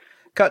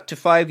 Cut to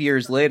 5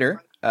 years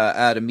later.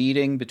 At a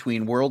meeting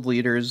between world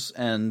leaders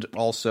and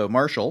also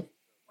Marshall,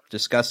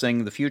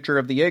 discussing the future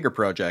of the Jaeger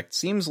project.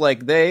 Seems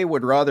like they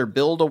would rather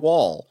build a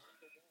wall.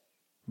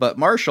 But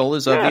Marshall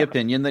is of the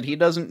opinion that he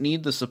doesn't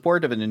need the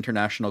support of an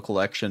international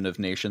collection of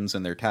nations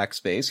and their tax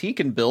base. He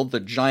can build the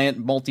giant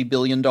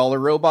multi-billion-dollar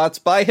robots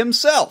by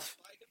himself.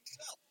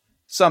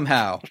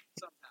 Somehow.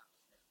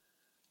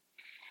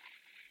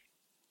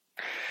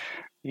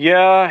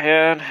 Yeah,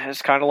 and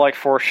it's kind of like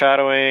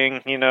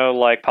foreshadowing,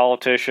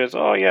 politicians,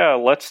 oh yeah,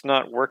 let's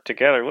not work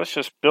together, let's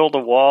just build a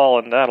wall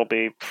and that'll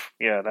be,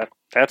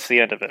 that's the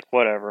end of it,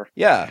 whatever.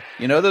 Yeah,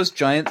 those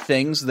giant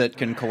things that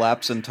can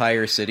collapse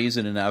entire cities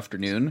in an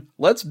afternoon?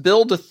 Let's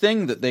build a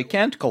thing that they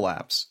can't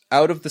collapse,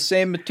 out of the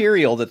same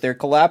material that they're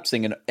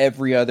collapsing in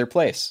every other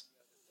place.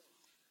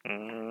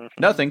 Mm-hmm.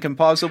 Nothing can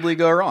possibly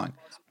go wrong.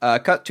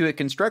 Cut to a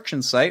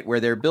construction site where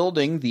they're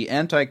building the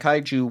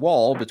anti-kaiju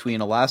wall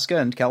between Alaska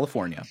and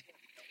California.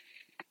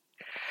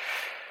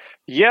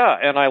 Yeah,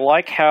 and I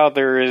like how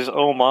there is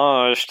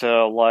homage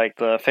to like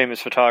the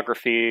famous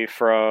photography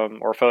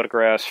or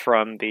photographs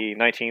from the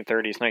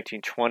 1930s,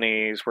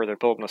 1920s, where they're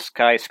building the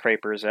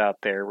skyscrapers out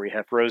there. We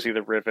have Rosie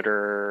the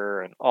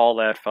Riveter and all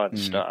that fun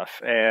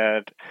stuff,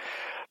 and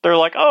they're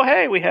like, "Oh,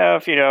 hey, we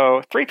have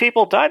 3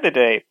 people died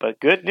today, but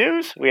good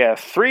news, we have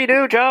 3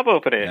 new job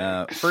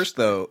openings." First,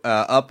 though,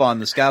 up on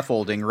the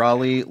scaffolding,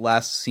 Raleigh,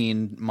 last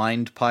seen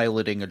mind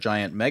piloting a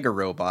giant mega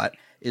robot,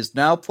 is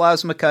now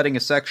plasma cutting a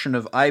section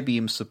of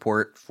I-beam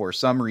support for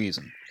some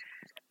reason.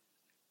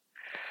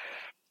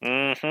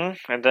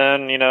 And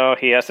then,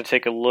 he has to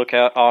take a look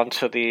out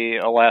onto the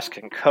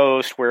Alaskan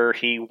coast where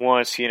he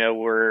once,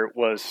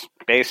 was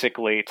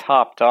basically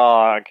top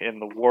dog in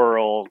the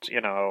world,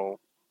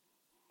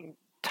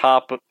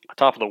 top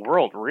of the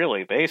world,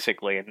 really,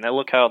 basically. And now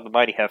look how the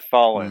mighty have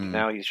fallen.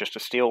 Now he's just a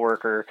steel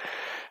worker,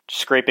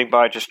 scraping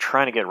by, just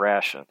trying to get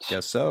rations.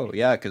 Guess so,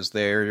 yeah, because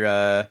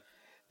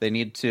they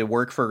need to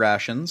work for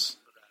rations.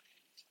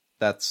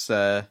 That's,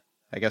 I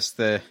guess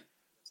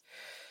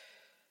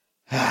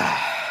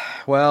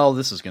well,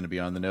 this is going to be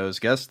on the nose.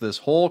 Guess this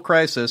whole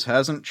crisis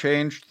hasn't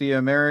changed the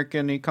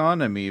American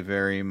economy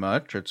very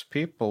much. It's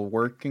people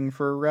working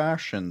for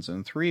rations,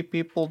 and 3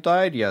 people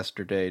died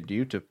yesterday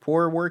due to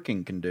poor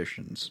working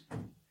conditions.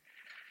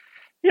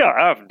 Yeah,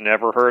 I've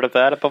never heard of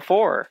that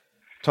before.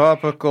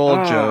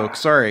 Topical joke.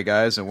 Sorry,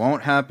 guys, it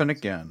won't happen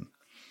again.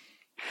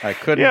 I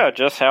couldn't. Yeah,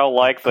 just how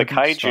the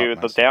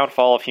kaiju, the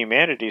downfall of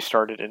humanity,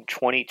 started in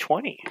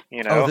 2020.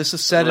 Oh, this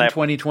is set in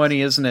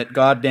 2020, isn't it?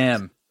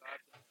 Goddamn.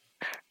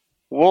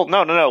 Well,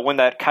 no. When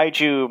that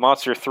Kaiju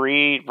Monster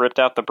 3 ripped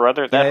out the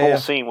brother, that whole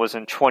scene was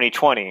in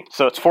 2020.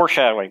 So it's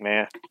foreshadowing,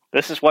 man.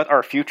 This is what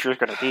our future is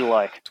going to be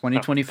like.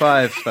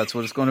 2025, that's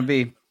what it's going to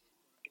be.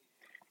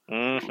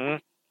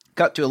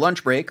 Cut to a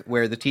lunch break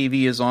where the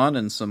TV is on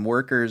and some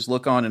workers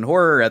look on in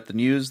horror at the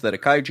news that a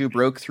kaiju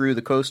broke through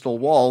the coastal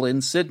wall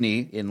in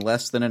Sydney in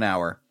less than an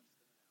hour.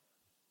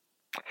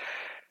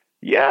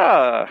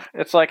 Yeah,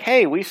 it's like,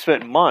 hey, we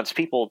spent months,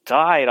 people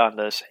died on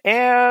this,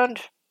 and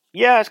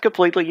yeah, it's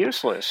completely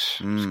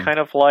useless. It's kind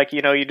of like,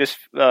 you just,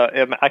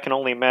 I can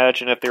only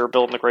imagine if they were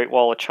building the Great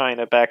Wall of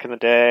China back in the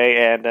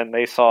day, and then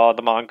they saw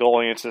the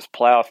Mongolians just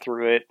plow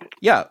through it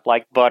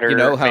like butter,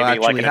 how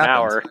maybe like in an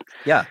hour.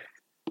 Yeah.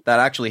 That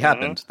actually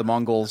happened. The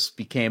Mongols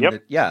became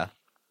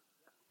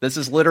This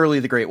is literally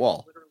the Great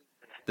Wall.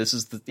 This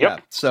is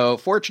So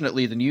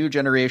fortunately, the new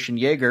generation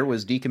Jaeger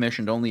was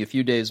decommissioned only a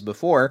few days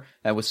before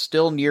and was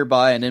still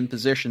nearby and in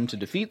position to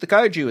defeat the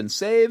kaiju and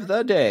save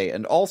the day,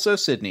 and also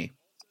Sydney.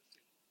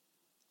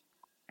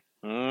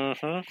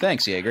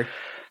 Thanks, Jaeger.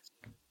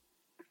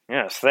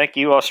 Yes, thank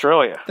you,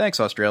 Australia. Thanks,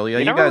 Australia.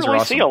 You never guys really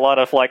are awesome. See a lot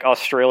of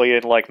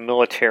Australian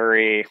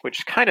military, which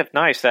is kind of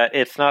nice that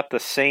it's not the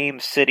same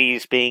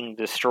cities being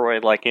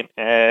destroyed like in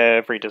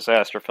every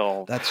disaster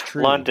film. That's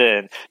true.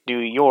 London, New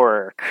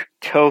York,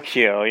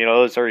 Tokyo,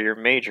 those are your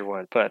major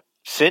ones. But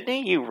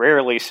Sydney, you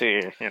rarely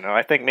see.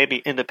 I think maybe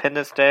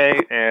Independence Day,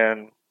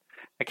 and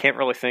I can't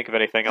really think of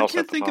anything else. I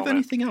can't think of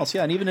anything else.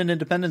 Yeah, and even in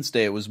Independence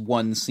Day, it was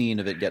one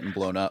scene of it getting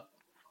blown up.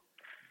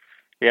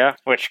 Yeah,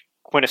 which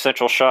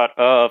quintessential shot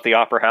of the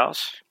Opera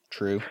House.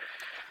 True.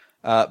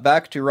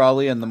 Back to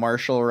Raleigh, and the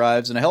Marshal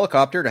arrives in a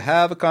helicopter to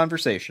have a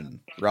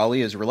conversation.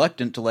 Raleigh is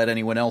reluctant to let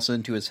anyone else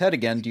into his head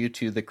again due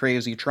to the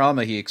crazy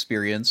trauma he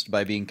experienced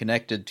by being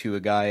connected to a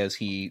guy as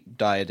he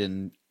died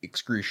in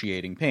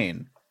excruciating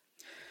pain.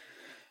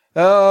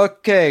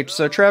 Okay,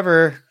 so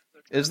Trevor,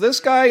 is this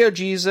guy a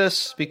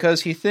Jesus?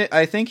 Because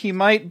I think he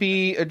might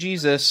be a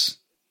Jesus.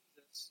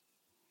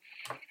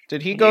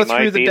 Did he go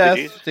through the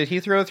death? Did he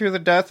throw through the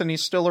death and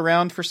he's still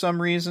around for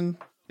some reason?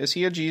 Is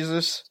he a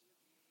Jesus?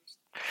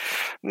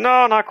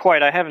 No, not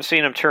quite. I haven't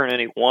seen him turn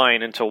any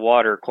wine into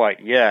water quite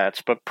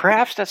yet, but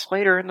perhaps that's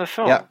later in the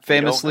film. Yeah,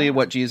 famously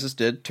what Jesus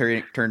did,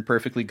 turned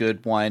perfectly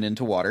good wine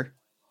into water.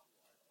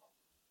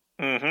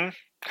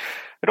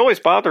 It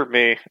always bothered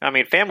me. I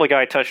mean, Family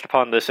Guy touched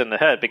upon this in the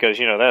head because,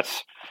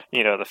 that's,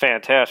 the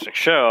fantastic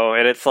show.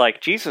 And it's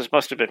like, Jesus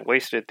must have been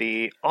wasted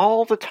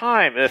all the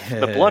time if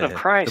the blood of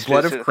Christ the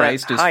blood of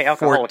Christ is high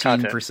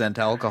 14%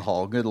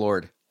 alcohol. Good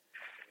Lord.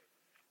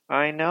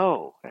 I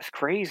know. That's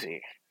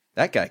crazy.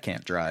 That guy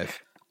can't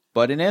drive.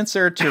 But in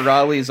answer to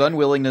Raleigh's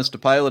unwillingness to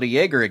pilot a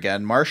Jaeger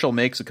again, Marshall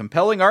makes a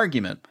compelling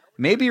argument.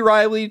 Maybe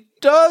Riley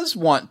does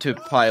want to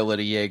pilot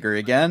a Jaeger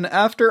again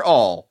after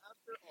all.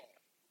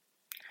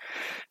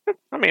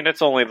 I mean,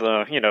 it's only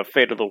the,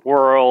 fate of the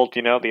world,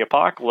 the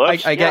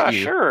apocalypse. I get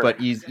you, sure.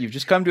 But you've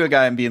just come to a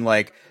guy and being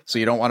like, so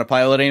you don't want to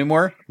pilot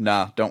anymore?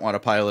 Nah, don't want to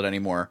pilot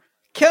anymore.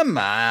 Come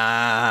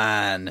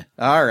on!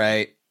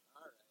 Alright.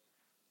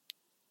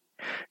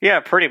 Yeah,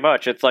 pretty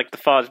much. It's like the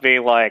Foz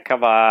being like,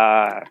 come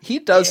on. He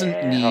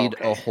doesn't need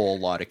a whole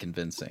lot of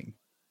convincing.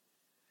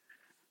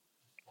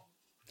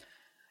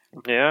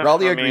 Yeah,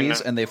 Raleigh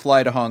agrees, and they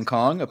fly to Hong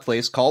Kong, a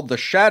place called the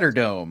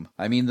Shatterdome.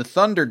 I mean the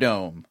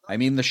Thunderdome. I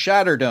mean the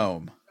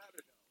Shatterdome.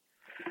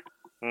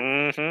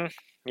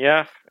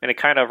 Yeah, and it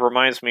kind of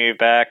reminds me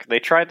back. They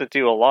tried to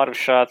do a lot of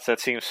shots that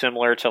seem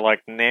similar to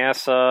like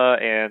NASA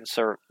and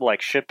sort of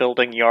like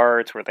shipbuilding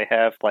yards where they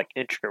have like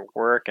intricate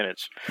work, and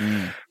it's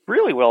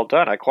really well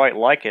done. I quite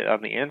like it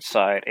on the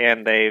inside,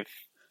 and they've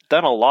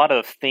done a lot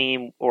of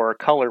theme or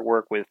color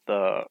work with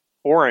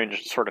orange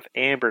and sort of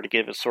amber to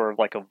give it sort of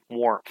like a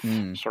warmth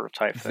sort of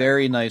type thing.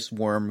 Very nice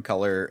warm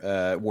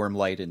color, warm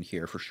light in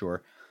here for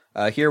sure.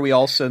 Here we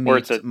also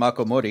meet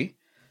Makomori,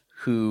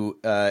 who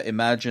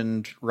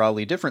imagined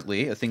Raleigh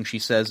differently, a thing she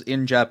says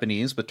in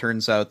Japanese, but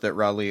turns out that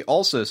Raleigh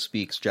also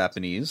speaks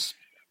Japanese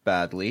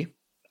badly.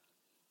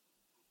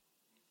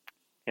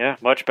 Yeah,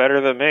 much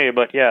better than me,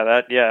 but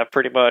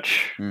pretty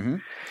much. Mm-hmm.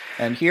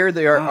 And here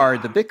they are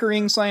the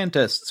bickering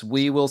scientists.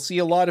 We will see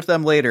a lot of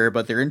them later,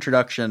 but their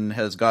introduction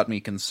has got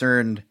me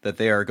concerned that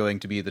they are going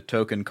to be the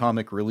token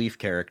comic relief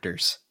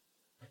characters.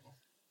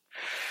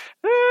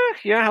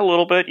 Yeah, a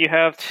little bit. You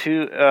have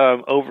two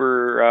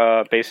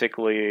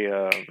basically.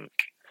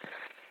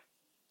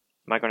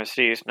 Am I going to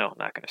sneeze? No, I'm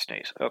not going to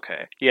sneeze.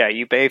 Okay. Yeah,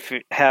 you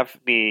have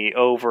the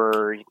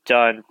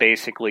overdone,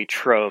 basically,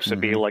 tropes of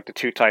being like the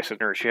two types of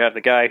nerds. You have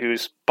the guy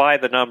who's by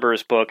the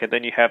numbers book, and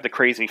then you have the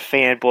crazy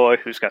fanboy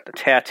who's got the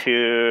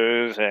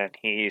tattoos, and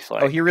he's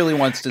like... Oh, he really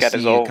wants to see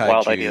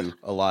Kaiju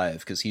alive,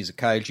 because he's a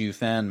Kaiju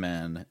fan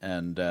man,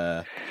 and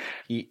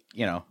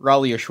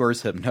Raleigh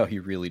assures him, no,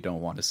 you really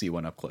don't want to see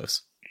one up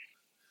close.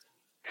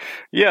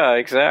 Yeah,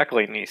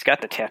 exactly. And he's got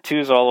the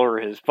tattoos all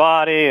over his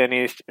body, and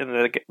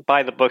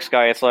by the books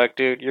guy, it's like,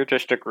 dude, you're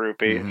just a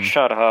groupie.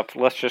 Shut up.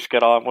 Let's just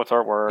get on with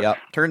our work. Yep.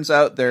 Turns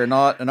out they're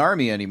not an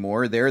army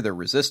anymore. They're the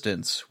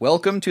Resistance.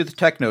 Welcome to the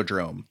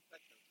Technodrome.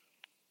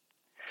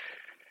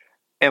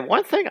 And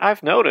one thing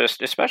I've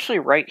noticed, especially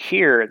right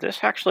here, this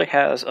actually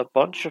has a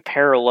bunch of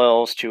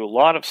parallels to a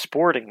lot of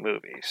sporting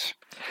movies.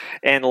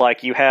 And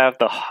like you have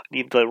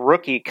the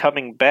rookie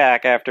coming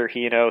back after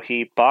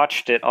he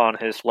botched it on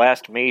his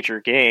last major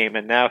game,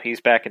 and now he's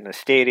back in the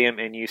stadium,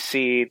 and you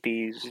see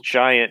these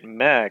giant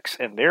mechs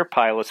and their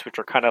pilots, which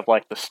are kind of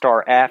like the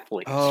star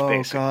athletes. Oh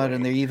basically. God!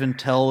 And they even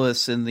tell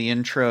us in the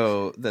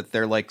intro that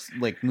they're like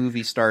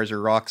movie stars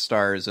or rock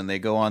stars, and they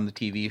go on the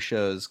TV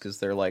shows because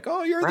they're like,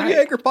 "Oh, you're the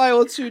Jaeger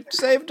pilots who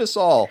saved us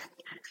all."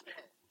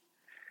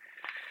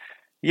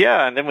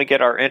 Yeah, and then we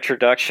get our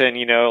introduction,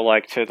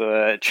 to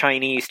the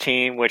Chinese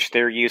team, which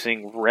they're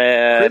using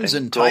red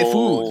Crimson and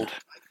gold.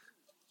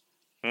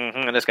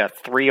 Typhoon. And it's got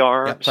 3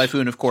 arms. Yep,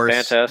 Typhoon, of course,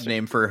 fantastic.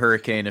 Named for a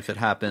hurricane if it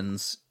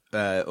happens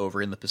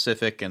over in the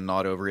Pacific and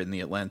not over in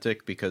the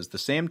Atlantic, because the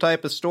same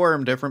type of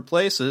storm, different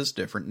places,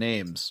 different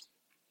names.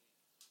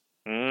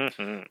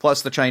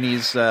 Plus, the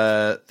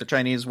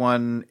Chinese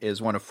one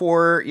is one of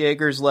 4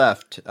 Jaegers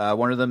left.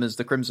 One of them is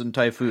the Crimson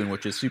Typhoon,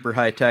 which is super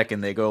high tech,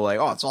 and they go like,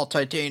 "Oh, it's all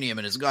titanium,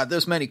 and it's got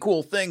this many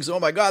cool things. Oh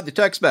my God, the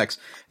tech specs."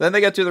 Then they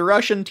get to the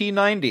Russian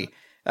T-90,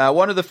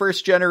 one of the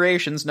first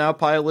generations, now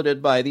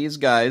piloted by these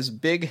guys,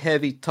 big,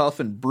 heavy, tough,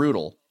 and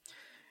brutal.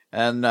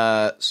 And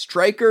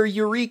Striker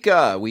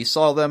Eureka, we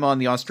saw them on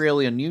the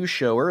Australian news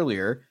show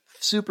earlier.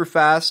 Super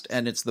fast,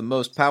 and it's the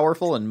most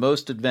powerful and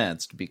most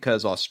advanced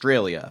because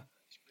Australia.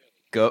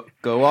 Go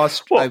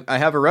I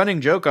have a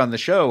running joke on the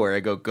show where I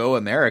go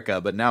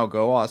America, but now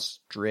go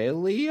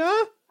Australia?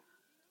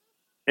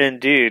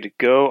 Indeed,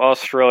 go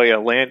Australia,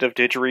 land of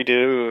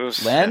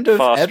didgeridoos. Land of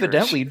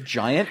evidently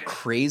giant,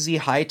 crazy,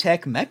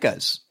 high-tech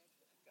mechas.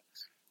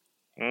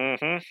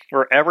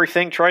 Where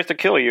everything tries to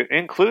kill you,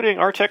 including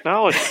our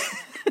technology.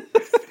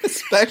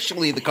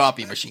 Especially the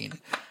copy machine.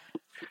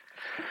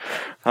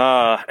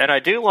 And I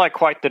do like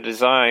quite the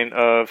design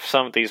of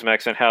some of these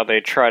mechs and how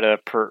they try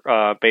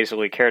to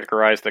basically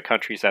categorize the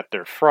countries that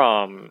they're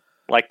from.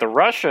 Like the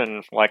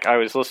Russian, I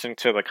was listening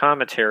to the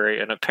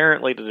commentary, and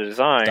apparently the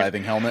design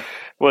diving helmet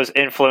was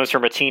influenced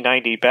from a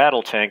T-90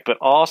 battle tank, but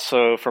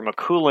also from a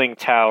cooling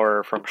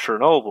tower from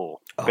Chernobyl,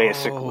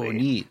 basically. Oh,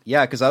 neat.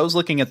 Yeah, because I was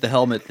looking at the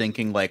helmet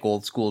thinking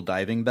old school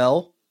diving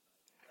bell.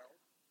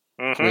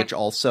 Which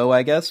also,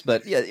 I guess,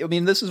 but yeah, I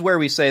mean, this is where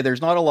we say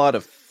there's not a lot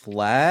of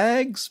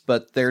flags,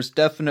 but there's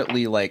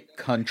definitely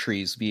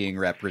countries being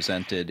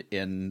represented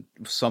in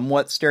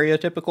somewhat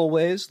stereotypical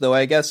ways, though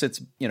I guess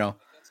it's,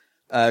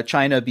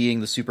 China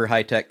being the super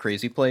high-tech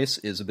crazy place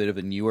is a bit of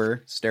a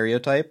newer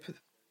stereotype,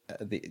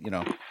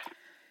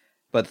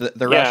 But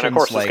the Russians, and of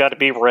course, it's got to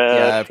be red.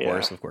 Yeah,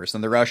 of course.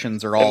 And the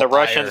Russians are all and the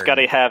Russians got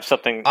to have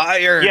something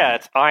iron. Yeah,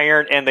 it's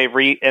iron, and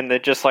they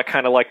just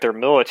kind of like their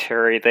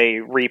military, they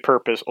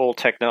repurpose old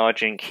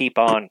technology and keep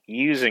on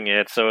using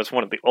it. So it's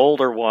one of the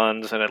older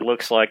ones, and it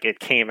looks like it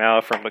came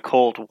out from the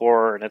Cold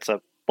War, and it's a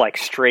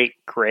straight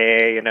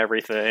gray and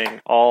everything,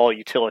 all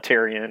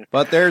utilitarian.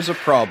 But there's a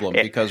problem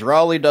because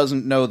Raleigh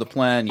doesn't know the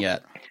plan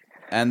yet.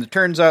 And it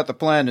turns out the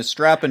plan is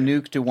strap a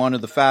nuke to one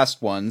of the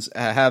fast ones,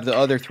 have the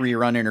other 3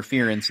 run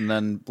interference, and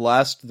then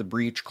blast the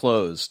breach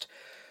closed.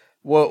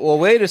 Well,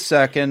 wait a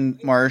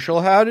second,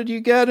 Marshall, how did you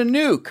get a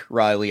nuke?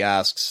 Riley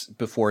asks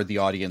before the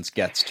audience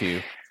gets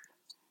to.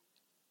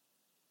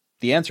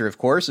 The answer, of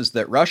course, is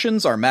that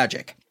Russians are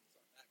magic.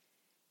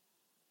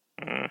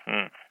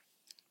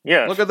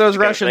 Yeah. Look at those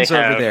Russians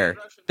over there.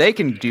 They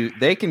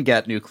can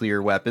get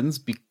nuclear weapons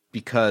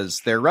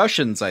because they're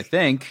Russians, I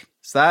think.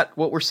 Is that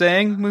what we're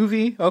saying,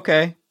 movie?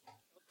 Okay.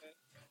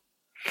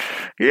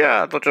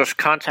 Yeah, they'll just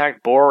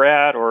contact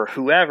Borat or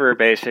whoever,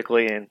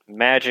 basically, and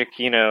magic,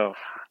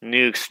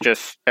 nukes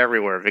just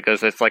everywhere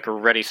because it's like a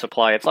ready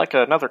supply. It's like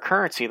another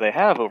currency they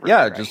have over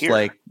there. Yeah, just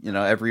like,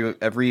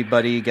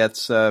 everybody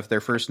gets their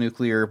first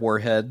nuclear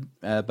warhead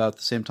about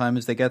the same time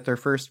as they get their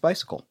first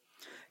bicycle.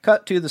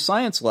 Cut to the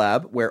science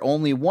lab, where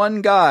only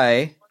one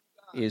guy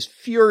is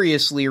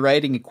furiously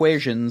writing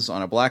equations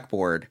on a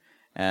blackboard,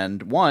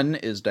 and one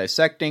is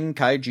dissecting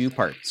kaiju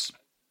parts.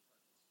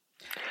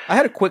 I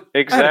had a quick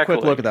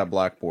look at that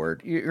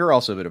blackboard. You're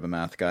also a bit of a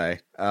math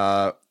guy.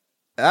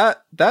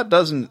 That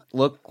doesn't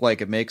look like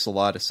it makes a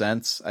lot of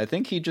sense. I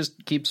think he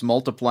just keeps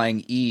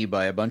multiplying E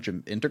by a bunch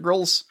of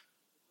integrals.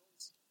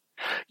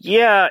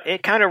 Yeah,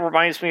 it kind of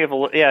reminds me of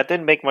it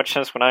didn't make much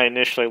sense when I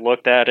initially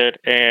looked at it,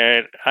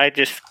 and I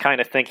just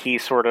kind of think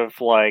he's sort of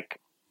like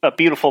a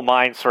Beautiful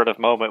Mind sort of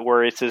moment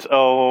where it's his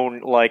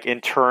own like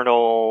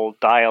internal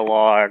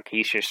dialogue.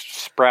 He's just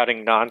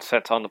sprouting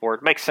nonsense on the board.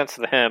 It makes sense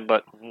to him,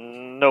 but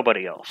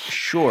nobody else.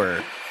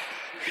 Sure.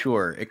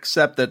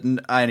 Except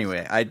that,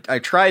 anyway, I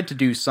tried to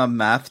do some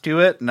math to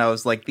it, and I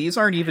was like, these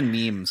aren't even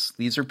memes.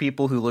 These are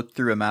people who looked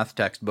through a math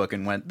textbook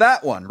and went,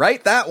 that one,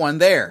 right? That one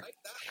there.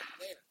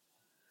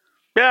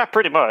 Yeah,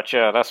 pretty much.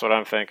 Yeah, that's what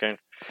I'm thinking.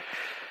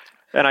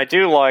 And I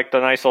do like the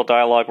nice little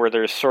dialogue where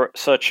there's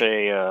such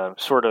a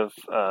sort of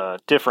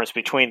difference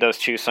between those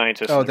two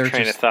scientists and the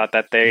train of thought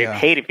that they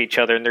hated each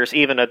other. And there's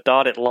even a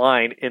dotted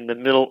line in the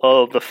middle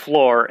of the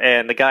floor,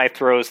 and the guy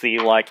throws the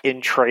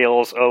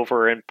entrails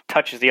over and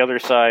touches the other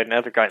side, and the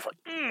other guy's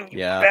like, you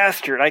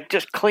bastard, I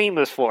just cleaned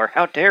this floor.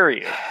 How dare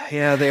you?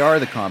 Yeah, they are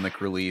the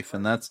comic relief,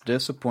 and that's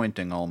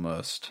disappointing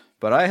almost.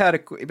 But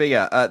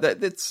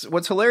that's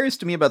what's hilarious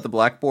to me about the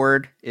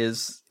blackboard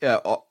is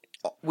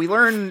we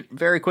learn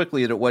very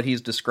quickly that what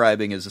he's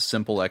describing is a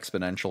simple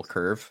exponential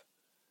curve.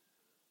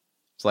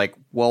 It's like,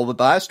 well,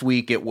 last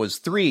week it was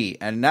 3,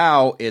 and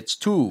now it's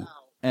 2,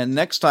 and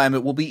next time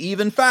it will be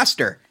even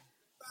faster.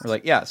 We're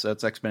like, yeah, so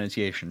it's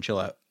exponentiation. Chill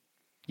out.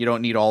 You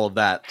don't need all of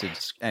that to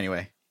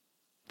anyway.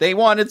 They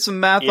wanted some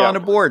math on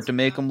a board to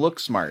make them look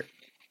smart.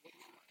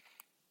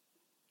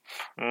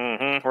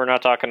 Mm-hmm. We're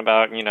not talking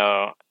about,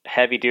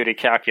 heavy-duty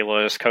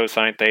calculus,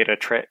 cosine theta,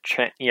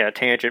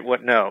 tangent,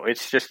 what? No,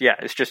 it's just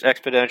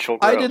exponential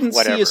growth, I didn't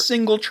see a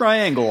single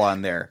triangle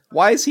on there.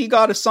 Why's he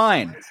got a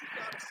sign?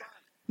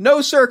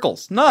 No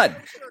circles, none.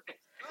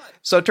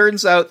 So it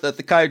turns out that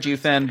the kaiju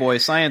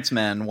fanboy science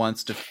man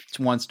wants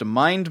to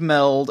mind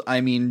meld,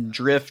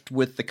 drift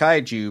with the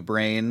kaiju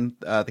brain,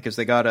 because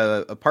they got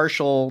a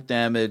partial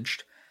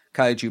damaged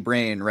kaiju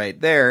brain right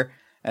there.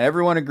 And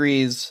everyone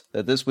agrees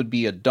that this would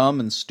be a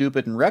dumb and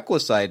stupid and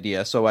reckless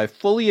idea, so I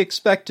fully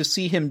expect to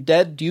see him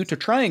dead due to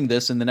trying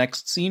this in the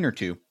next scene or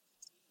two.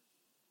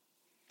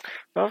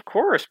 Of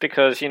course,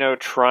 because,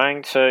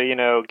 trying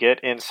to, get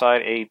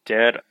inside a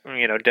dead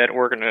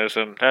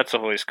organism, that's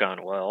always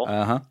gone well.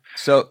 Uh-huh.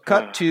 So,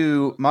 cut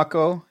to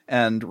Mako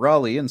and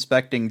Raleigh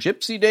inspecting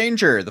Gypsy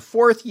Danger, the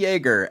 4th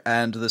Jaeger,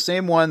 and the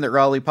same one that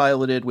Raleigh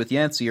piloted with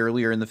Yancey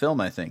earlier in the film,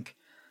 I think.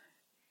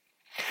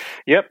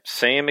 Yep,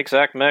 same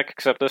exact mech,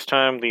 except this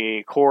time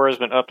the core has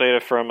been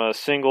updated from a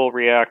single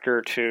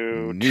reactor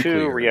to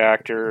nuclear. 2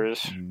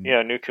 reactors.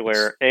 Yeah,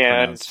 nuclear.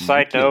 And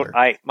side note,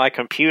 my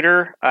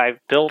computer I've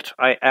built,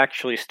 I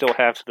actually still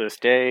have to this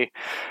day.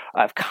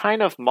 I've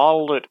kind of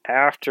modeled it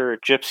after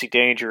Gypsy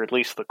Danger, at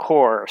least the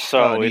core.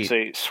 So it's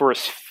a sort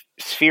of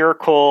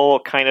spherical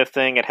kind of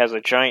thing. It has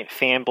a giant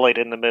fan blade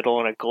in the middle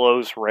and it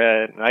glows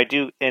red.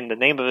 And the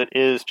name of it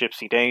is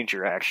Gypsy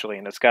Danger, actually,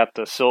 and it's got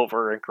the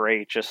silver and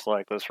gray just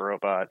like this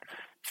robot.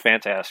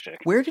 Fantastic.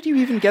 Where did you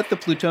even get the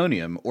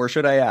plutonium, or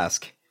should I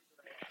ask?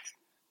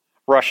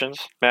 Russians.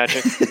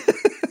 Magic.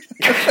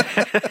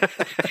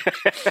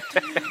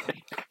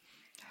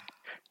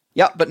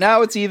 Yeah, but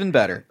now it's even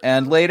better.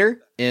 And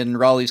later, in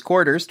Raleigh's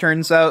quarters,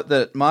 turns out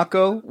that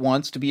Mako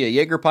wants to be a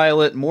Jaeger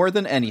pilot more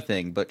than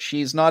anything, but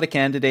she's not a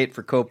candidate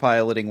for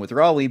co-piloting with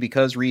Raleigh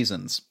because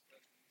reasons.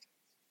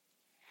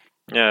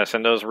 Yes,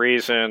 and those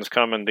reasons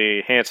come in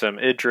the handsome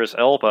Idris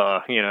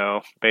Elba,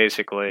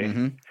 basically.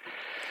 Mm-hmm.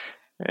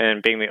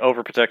 And being the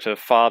overprotective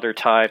father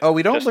type. Oh,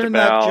 we don't learn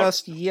that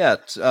just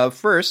yet.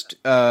 First,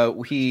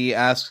 Raleigh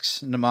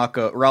asks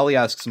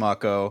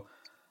Mako,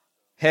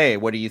 hey,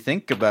 what do you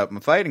think about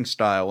my fighting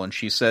style? And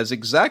she says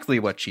exactly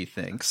what she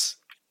thinks.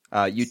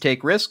 You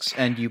take risks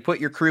and you put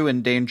your crew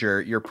in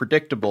danger. You're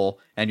predictable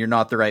and you're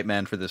not the right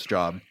man for this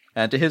job.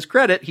 And to his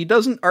credit, he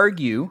doesn't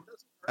argue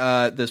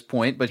this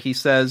point, but he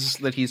says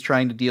that he's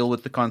trying to deal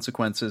with the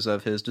consequences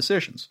of his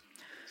decisions.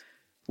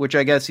 Which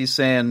I guess he's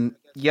saying,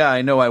 yeah,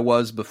 I know I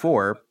was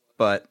before,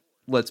 but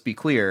let's be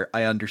clear,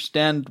 I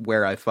understand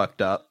where I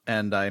fucked up,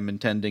 and I'm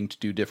intending to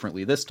do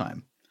differently this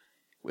time.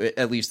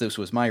 At least this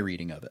was my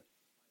reading of it.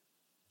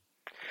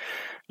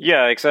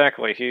 Yeah,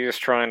 exactly. He's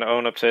trying to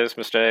own up to his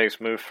mistakes,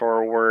 move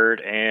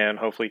forward, and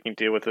hopefully he can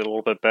deal with it a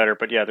little bit better.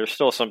 But yeah, there's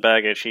still some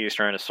baggage he's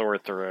trying to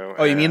sort through.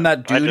 Oh, you mean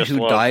that dude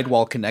who died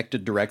while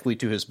connected directly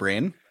to his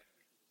brain?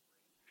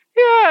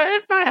 Yeah,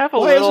 it might have a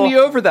Why little... isn't he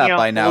over that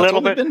by now? It's little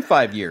only bit. been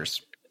 5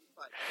 years.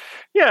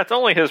 Yeah, it's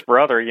only his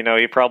brother,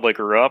 he probably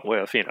grew up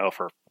with,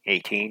 for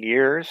 18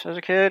 years as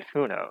a kid.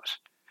 Who knows?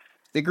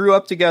 They grew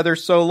up together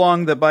so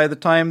long that by the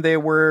time they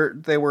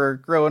were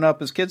growing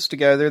up as kids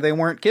together, they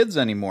weren't kids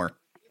anymore.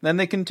 Then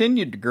they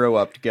continued to grow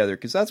up together,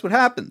 because that's what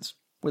happens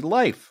with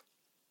life.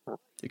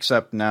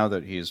 Except now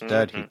that he's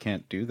dead, he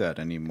can't do that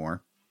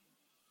anymore.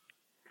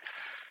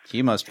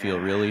 He must feel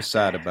really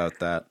sad about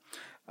that.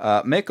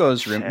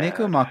 Mako's room.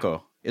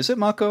 Mako. Is it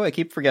Mako? I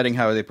keep forgetting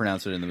how they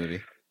pronounce it in the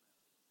movie.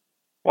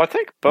 Well, I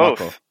think both.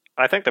 Mako.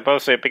 I think they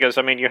both say it because,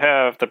 you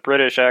have the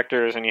British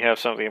actors and you have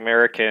some of the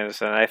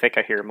Americans, and I think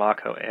I hear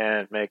Mako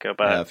and Mako,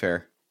 but Yeah,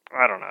 fair.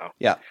 I don't know.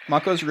 Yeah,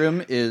 Mako's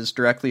room is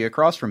directly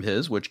across from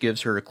his, which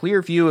gives her a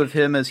clear view of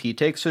him as he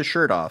takes his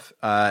shirt off.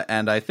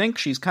 And I think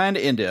she's kind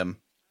of into him.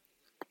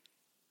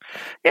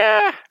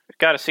 Yeah,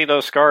 got to see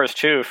those scars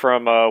too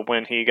from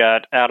when he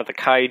got out of the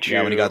kaiju.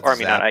 Yeah, when he got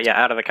zapped.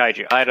 Out of the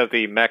kaiju, out of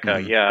the mecha.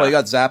 Mm-hmm. Yeah, well, he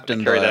got zapped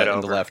in the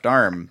over. left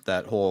arm.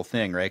 That whole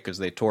thing, right? Because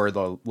they tore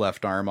the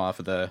left arm off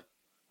of the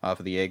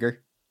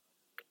Jaeger.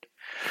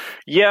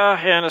 Yeah,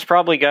 and it's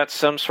probably got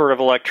some sort of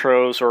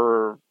electrodes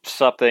or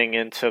something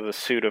into the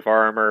suit of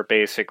armor,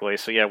 basically.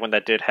 So yeah, when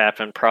that did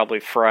happen, probably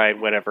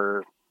fried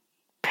whatever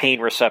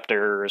pain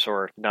receptors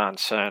or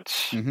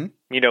nonsense.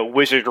 Mm-hmm.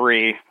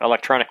 Wizardry,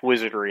 electronic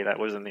wizardry that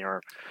was in the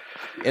arm.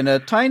 In a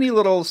tiny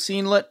little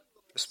scenelet,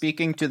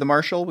 speaking to the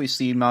Marshal, we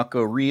see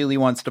Mako really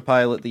wants to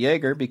pilot the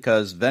Jaeger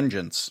because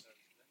vengeance.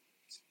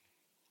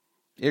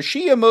 Is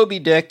she a Moby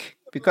Dick?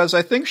 Because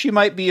I think she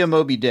might be a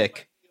Moby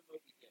Dick.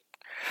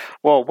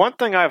 Well, one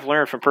thing I've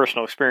learned from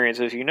personal experience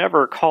is you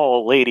never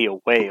call a lady a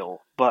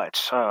whale,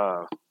 but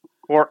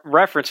or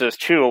references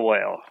to a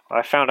whale.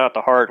 I found out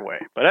the hard way.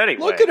 But anyway.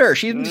 Look at her.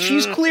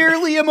 She's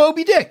clearly a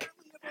Moby Dick.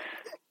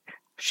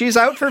 She's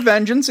out for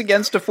vengeance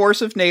against a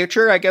force of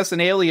nature. I guess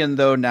an alien,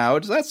 though, now.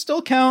 Does that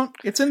still count?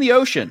 It's in the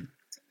ocean.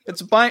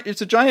 It's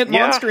a giant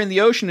monster in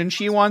the ocean, and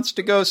she wants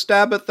to go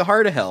stab at the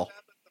heart of hell.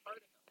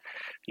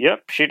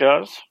 Yep, she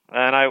does.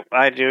 And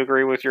I do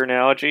agree with your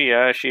analogy.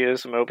 Yeah, she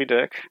is a Moby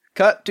Dick.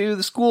 Cut to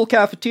the school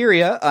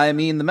cafeteria,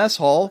 the mess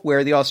hall,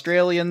 where the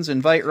Australians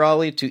invite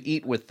Raleigh to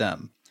eat with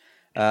them.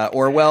 Yes.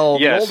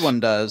 The old one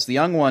does. The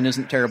young one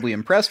isn't terribly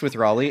impressed with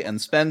Raleigh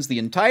and spends the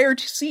entire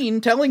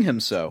scene telling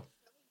him so.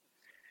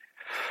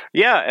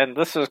 Yeah, and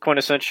this is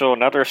quintessential,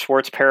 another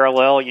sports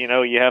parallel.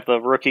 You have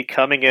the rookie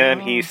coming in,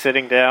 he's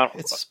sitting down,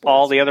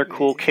 all the other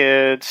cool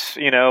kids,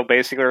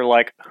 basically are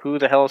like, who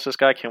the hell is this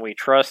guy? Can we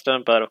trust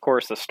him? But of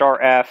course, the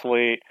star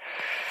athlete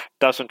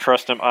doesn't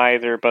trust him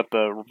either, but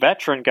the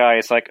veteran guy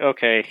is like,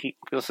 okay,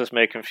 let's just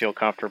make him feel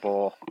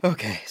comfortable.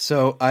 Okay,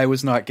 so I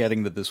was not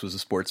getting that this was a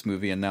sports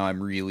movie, and now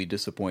I'm really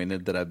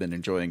disappointed that I've been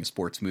enjoying a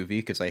sports movie,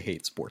 because I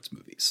hate sports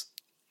movies.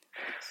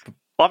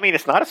 Well,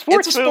 it's not a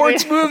sports movie.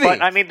 It's a sports movie.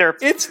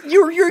 But,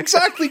 You're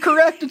exactly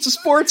correct. It's a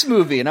sports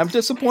movie, and I'm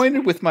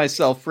disappointed with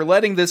myself for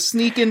letting this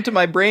sneak into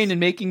my brain and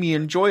making me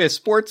enjoy a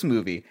sports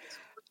movie.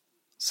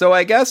 So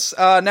I guess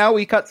now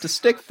we cut to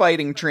stick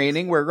fighting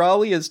training, where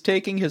Raleigh is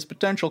taking his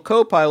potential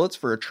co-pilots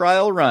for a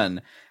trial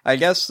run. I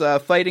guess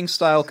fighting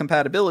style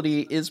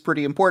compatibility is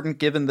pretty important,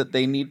 given that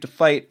they need to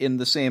fight in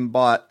the same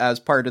bot as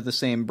part of the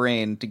same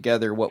brain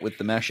together, what with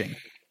the meshing.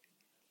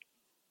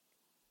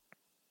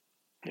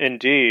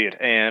 Indeed,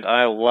 and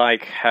I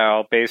like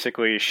how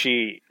basically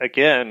she,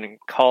 again,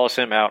 calls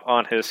him out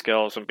on his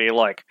skills and be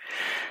like,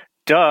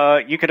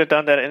 duh, you could have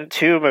done that in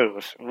 2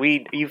 moves.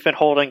 You've been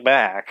holding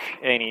back.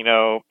 And,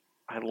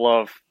 I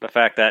love the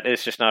fact that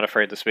it's just not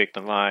afraid to speak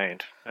the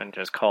mind and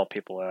just call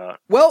people out.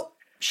 Well,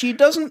 she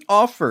doesn't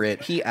offer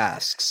it, he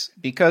asks,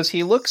 because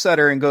he looks at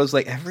her and goes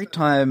like, every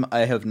time I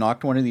have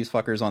knocked one of these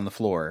fuckers on the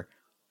floor,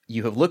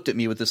 you have looked at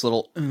me with this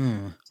little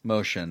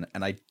motion,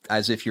 and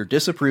as if you're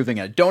disapproving.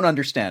 I don't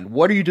understand.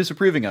 What are you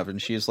disapproving of?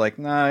 And she's like,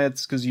 nah,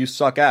 it's because you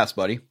suck ass,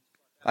 buddy.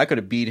 I could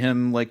have beat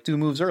him like 2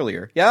 moves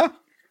earlier. Yeah?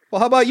 Well,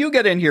 how about you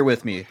get in here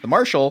with me? The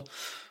Marshal,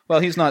 well,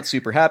 he's not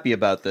super happy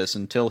about this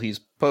until he's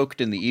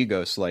poked in the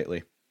ego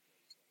slightly.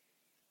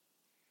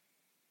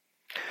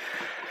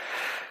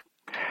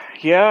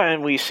 Yeah,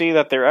 and we see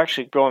that they're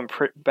actually going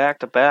back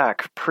to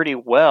back pretty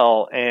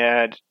well,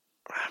 and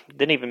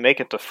didn't even make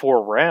it to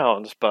 4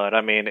 rounds, but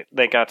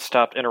they got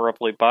stopped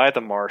interruptedly by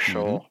the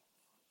Marshal.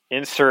 Mm-hmm.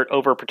 Insert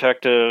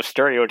overprotective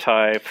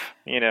stereotype,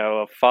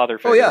 of father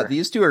figure. Oh yeah,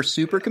 these two are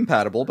super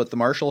compatible, but the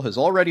Marshal has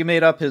already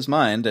made up his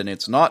mind, and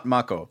it's not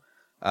Mako.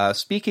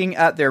 Speaking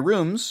at their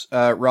rooms,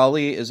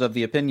 Raleigh is of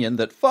the opinion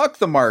that fuck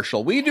the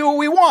Marshal, we do what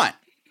we want!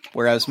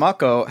 Whereas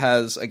Mako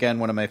has, again,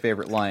 one of my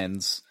favorite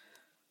lines,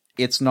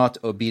 it's not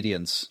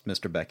obedience,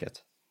 Mr.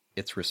 Beckett.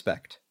 It's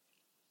respect.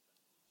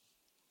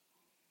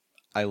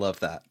 I love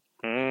that.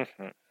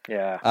 Mm-hmm.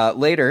 Yeah.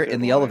 Later, in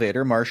the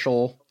elevator,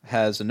 Marshal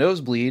has a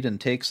nosebleed and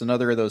takes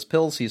another of those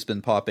pills he's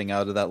been popping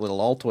out of that little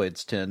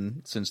Altoids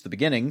tin since the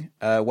beginning,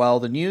 while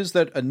the news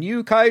that a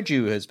new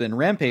kaiju has been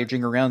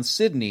rampaging around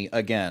Sydney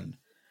again.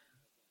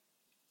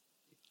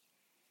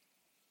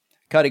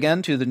 Cut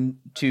again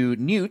to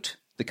Newt,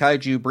 the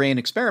kaiju brain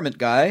experiment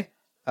guy,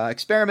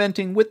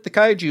 experimenting with the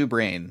kaiju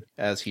brain,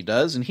 as he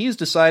does, and he's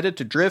decided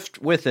to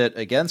drift with it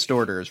against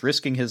orders,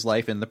 risking his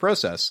life in the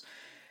process.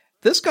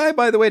 This guy,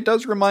 by the way,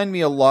 does remind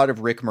me a lot of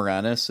Rick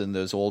Moranis in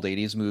those old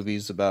 80s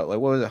movies about, like,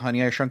 what was it,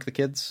 Honey, I Shrunk the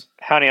Kids?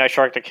 Honey, I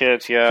Shrunk the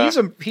Kids, yeah.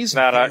 He's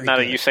now very that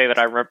good. you say that,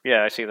 I remember.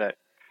 Yeah, I see that.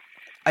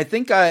 I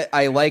think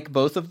I like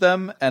both of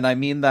them, and I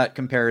mean that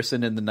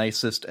comparison in the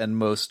nicest and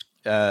most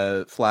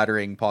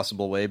flattering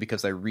possible way,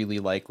 because I really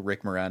like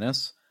Rick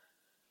Moranis.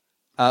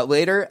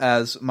 Later,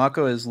 as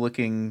Mako is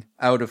looking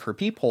out of her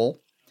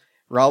peephole,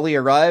 Raleigh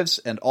arrives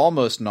and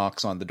almost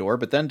knocks on the door,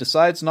 but then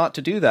decides not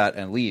to do that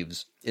and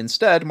leaves.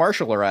 Instead,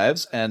 Marshall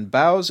arrives and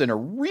bows in a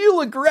real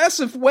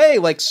aggressive way,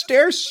 like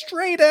stares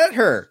straight at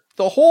her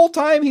the whole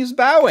time he's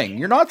bowing.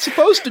 You're not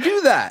supposed to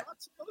do that.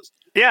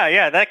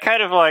 Yeah, that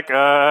kind of like,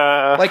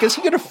 Like, is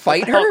he going to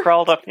fight her?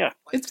 Crawled up, yeah.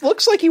 It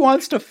looks like he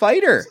wants to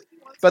fight her.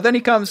 But then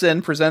he comes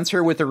in, presents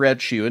her with a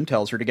red shoe, and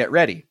tells her to get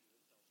ready.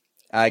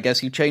 I guess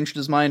he changed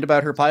his mind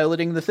about her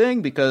piloting the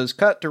thing, because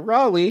cut to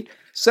Raleigh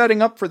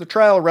setting up for the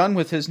trial run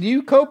with his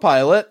new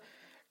co-pilot,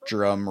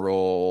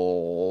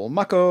 drumroll,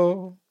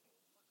 Mako.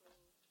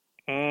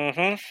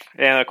 And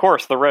of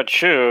course, the red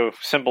shoe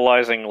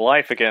symbolizing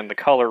life again. The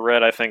color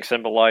red, I think,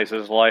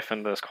 symbolizes life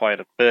in this quite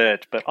a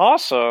bit. But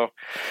also,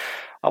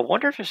 I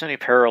wonder if there's any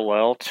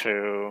parallel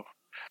to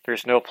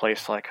There's No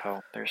Place Like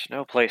Home. There's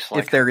no place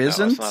like if there home.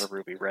 isn't, No, it's not a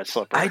ruby red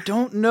slipper. I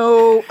don't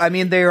know. I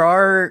mean, they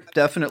are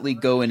definitely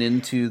going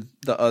into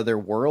the other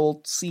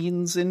world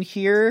scenes in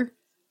here,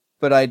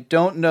 but I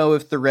don't know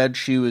if the red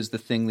shoe is the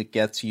thing that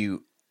gets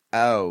you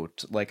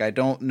out. Like, I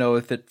don't know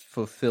if it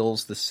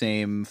fulfills the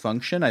same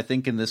function. I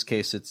think in this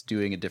case it's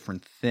doing a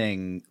different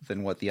thing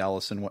than what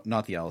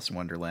not the Alice in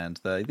Wonderland,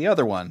 the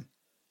other one.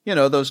 You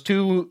know, those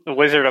two... The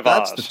Wizard of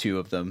Oz. That's Oz. the two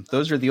of them.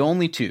 Those are the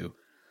only two.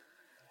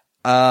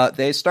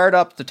 They start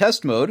up the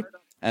test mode,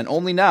 and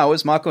only now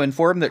is Mako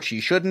informed that she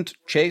shouldn't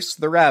chase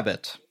the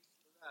rabbit.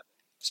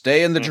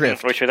 Stay in the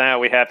drift. Which now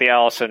we have the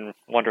Alice in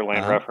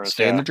Wonderland reference.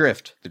 Stay in the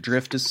drift. The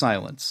drift is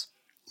silence.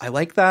 I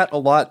like that a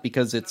lot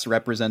because it's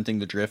representing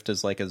the drift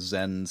as like a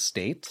Zen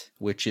state,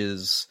 which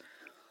is...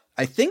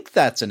 I think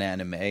that's an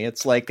anime.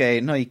 It's like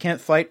no, you can't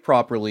fight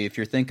properly if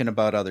you're thinking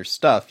about other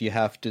stuff. You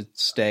have to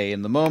stay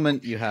in the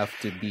moment. You have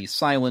to be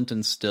silent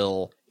and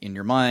still in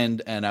your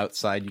mind, and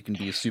outside you can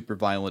be a super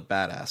violent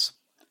badass.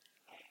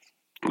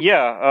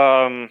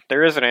 Yeah,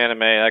 there is an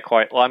anime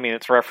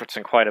it's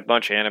referencing quite a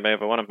bunch of anime,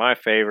 but one of my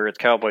favorites,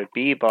 Cowboy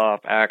Bebop,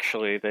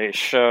 actually, they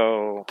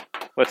show,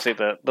 let's see,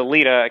 the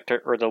lead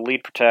actor, or the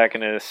lead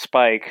protagonist,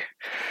 Spike,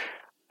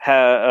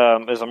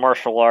 is a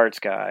martial arts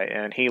guy,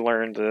 and he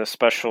learned a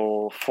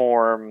special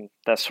form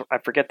I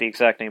forget the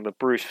exact name, but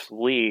Bruce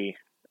Lee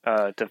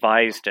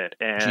devised it.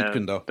 And Jeet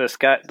Kune Do.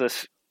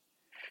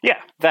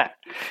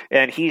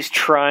 And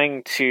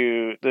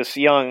this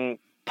young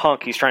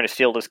punk, he's trying to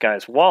steal this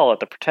guy's wallet.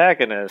 The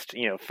protagonist,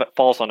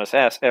 falls on his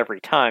ass every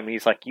time.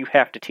 He's like, you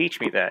have to teach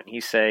me that. And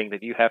he's saying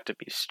that you have to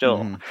be still.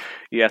 Mm-hmm.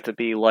 You have to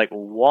be like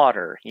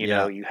water. You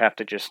know, you have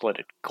to just let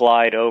it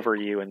glide over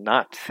you and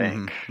not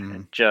think.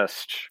 And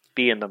just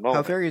be in the moment.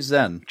 How very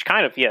zen. Which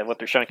kind of, what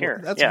they're showing here.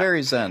 That's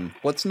very zen.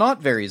 What's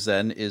not very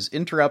zen is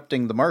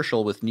interrupting the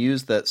Marshal with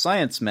news that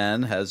Science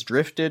Man has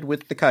drifted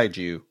with the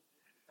kaiju.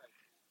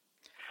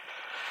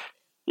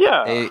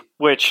 Yeah,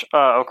 which,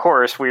 of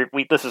course,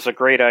 this is a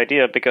great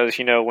idea because,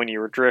 when you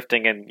were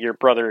drifting and your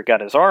brother got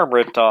his arm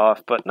ripped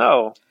off, but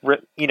no,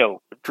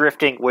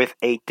 drifting with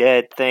a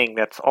dead thing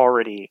that's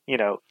already,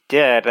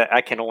 dead,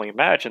 I can only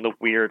imagine the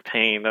weird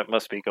pain that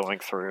must be going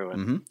through.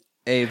 And,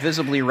 A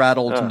visibly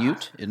rattled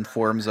Newt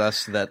informs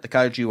us that the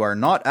kaiju are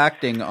not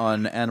acting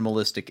on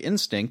animalistic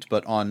instinct,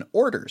 but on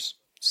orders.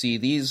 See,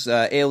 these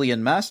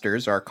alien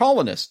masters are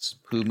colonists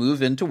who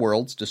move into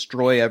worlds,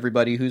 destroy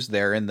everybody who's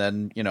there, and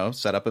then,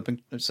 set up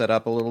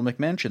a little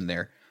McMansion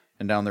there.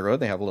 And down the road,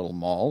 they have a little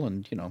mall,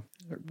 and,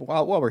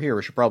 while we're here,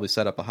 we should probably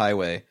set up a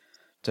highway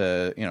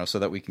to, so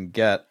that we can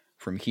get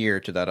from here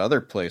to that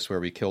other place where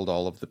we killed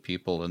all of the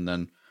people and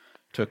then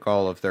took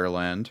all of their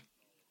land.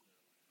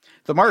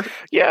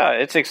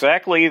 It's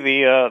exactly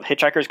the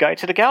Hitchhiker's Guide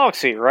to the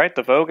Galaxy, right?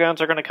 The Vogons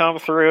are going to come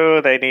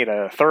through. They need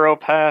a thorough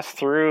pass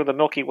through the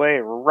Milky Way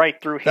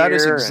right through here. That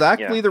is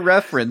exactly the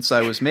reference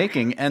I was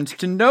making, and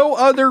to no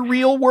other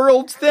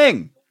real-world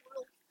thing.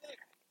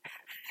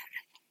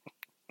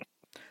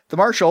 The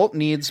Marshal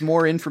needs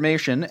more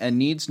information and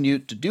needs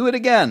Newt to do it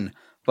again,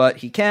 but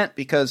he can't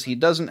because he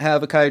doesn't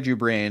have a kaiju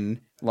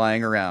brain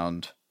lying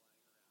around.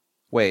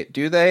 Wait,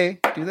 do they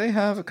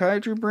have a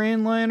kaiju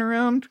brain lying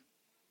around?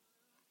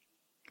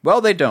 Well,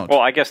 they don't.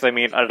 Well, I guess they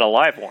mean a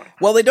live one.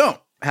 Well, they don't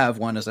have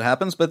one as it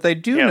happens, but they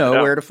do know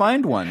where to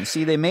find one.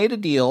 See, they made a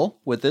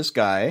deal with this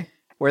guy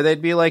where they'd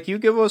be like, you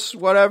give us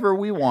whatever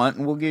we want,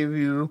 and we'll give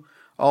you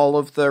all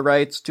of the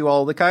rights to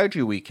all the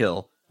kaiju we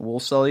kill. We'll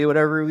sell you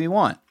whatever we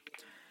want.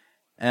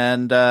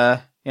 And,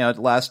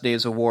 last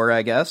days of war,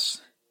 I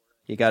guess.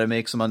 You gotta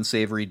make some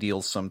unsavory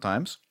deals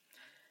sometimes.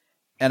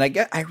 And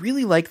I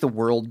really like the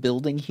world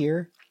building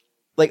here.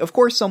 Like, of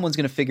course someone's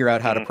gonna figure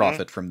out how to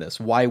profit from this.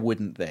 Why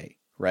wouldn't they?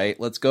 Right?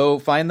 Let's go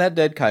find that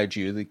dead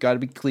kaiju. They got to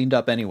be cleaned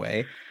up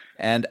anyway.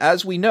 And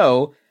as we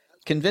know,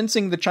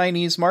 convincing the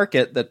Chinese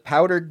market that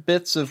powdered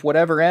bits of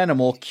whatever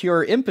animal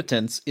cure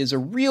impotence is a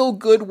real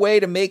good way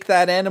to make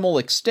that animal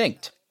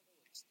extinct.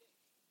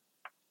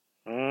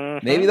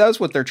 Mm-hmm. Maybe that's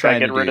what they're trying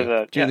to get rid do of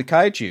the, to the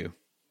kaiju.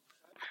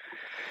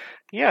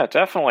 Yeah,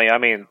 definitely. I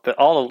mean,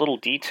 all the little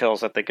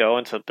details that they go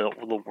into the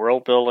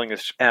world building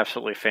is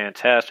absolutely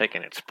fantastic,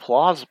 and it's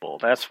plausible.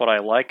 That's what I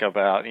like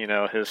about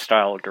his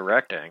style of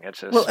directing.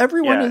 It's just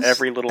every little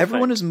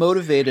everyone thing. is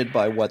motivated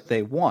by what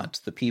they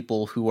want. The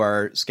people who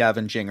are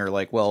scavenging are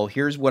like, well,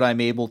 here's what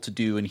I'm able to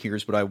do, and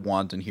here's what I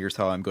want, and here's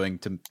how I'm going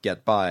to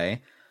get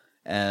by.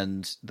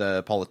 And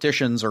the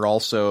politicians are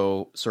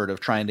also sort of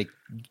trying to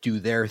do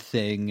their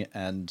thing,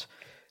 and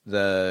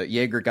the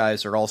Jaeger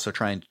guys are also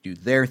trying to do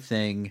their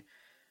thing.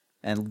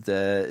 And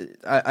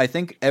I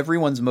think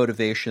everyone's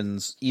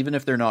motivations, even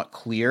if they're not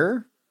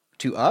clear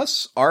to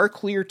us, are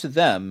clear to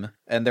them,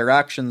 and their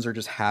actions are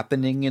just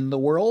happening in the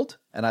world,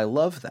 and I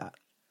love that.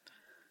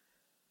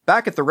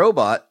 Back at the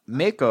robot,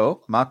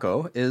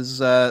 Mako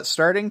is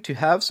starting to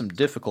have some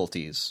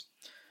difficulties.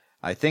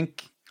 I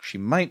think she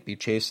might be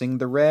chasing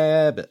the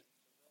rabbit.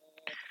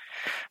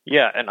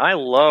 Yeah, and I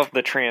love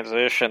the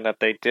transition that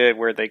they did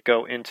where they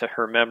go into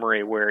her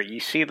memory where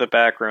you see the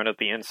background of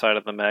the inside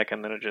of the mech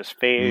and then it just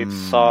fades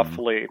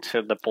softly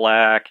to the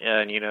black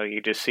and, you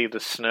just see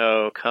the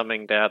snow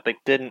coming down. They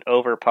didn't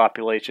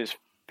overpopulate, just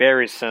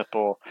very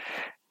simple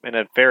and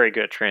a very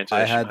good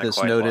transition. I had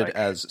this noted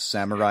as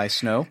samurai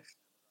snow.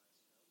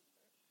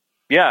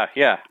 Yeah.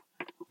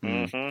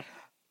 Mm-hmm.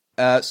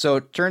 So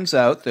it turns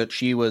out that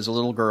she was a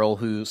little girl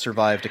who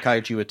survived a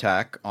kaiju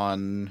attack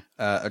on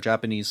a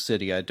Japanese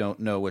city. I don't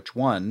know which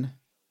one.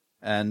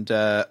 And,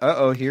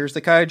 here's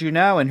the kaiju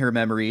now in her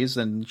memories,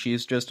 and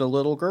she's just a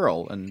little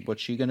girl, and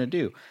what's she gonna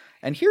do?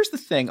 And here's the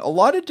thing, a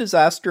lot of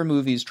disaster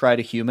movies try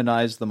to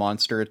humanize the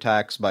monster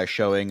attacks by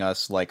showing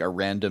us, like, a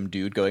random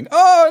dude going,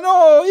 "Oh,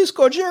 no, it's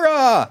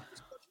Gojira!"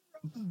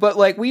 But,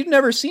 like, we've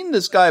never seen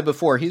this guy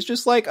before. He's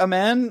just, like, a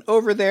man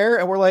over there,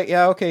 and we're like,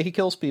 yeah, okay, he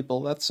kills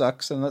people. That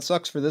sucks, and that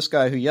sucks for this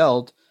guy who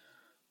yelled.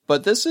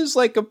 But this is,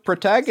 like, a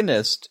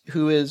protagonist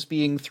who is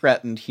being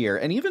threatened here.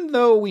 And even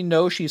though we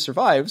know she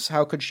survives,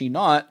 how could she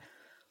not?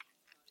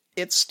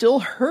 It still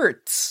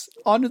hurts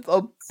on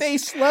a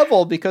base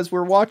level, because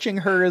we're watching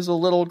her as a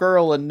little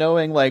girl and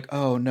knowing, like,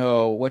 oh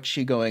no, what's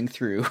she going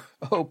through?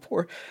 Oh,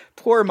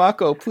 poor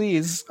Mako,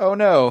 please. Oh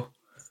no.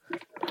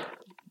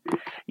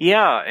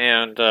 Yeah,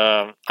 and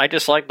I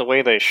just like the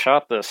way they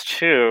shot this,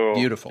 too.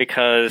 Beautiful.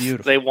 Because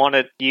they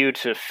wanted you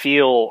to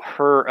feel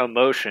her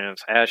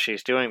emotions as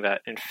she's doing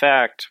that. In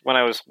fact, when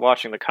I was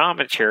watching the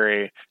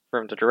commentary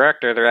from the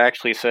director, they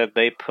actually said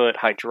they put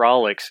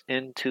hydraulics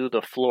into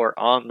the floor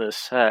on this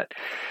set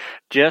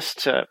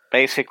just to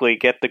basically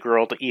get the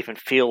girl to even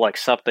feel like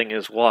something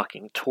is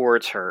walking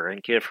towards her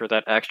and give her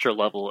that extra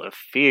level of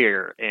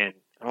fear. And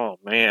oh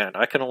man,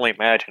 I can only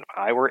imagine if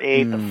I were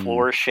 8, the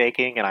floor is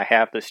shaking, and I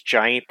have this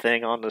giant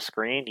thing on the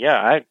screen.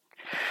 Yeah,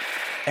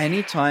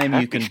 anytime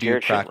you can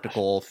do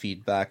practical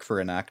feedback for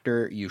an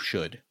actor, you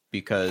should.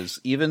 Because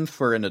even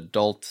for an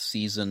adult,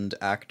 seasoned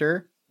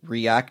actor,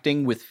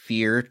 reacting with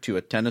fear to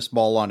a tennis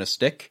ball on a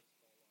stick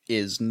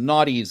is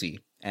not easy.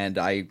 And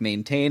I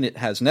maintain it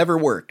has never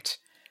worked.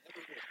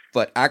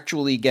 But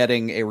actually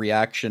getting a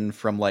reaction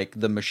from, like,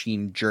 the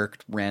machine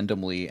jerked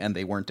randomly and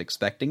they weren't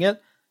expecting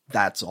it,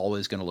 that's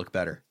always going to look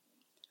better.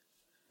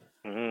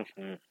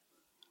 Mm-hmm.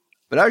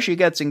 But as she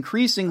gets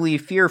increasingly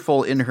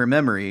fearful in her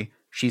memory,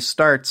 she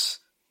starts,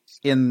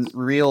 in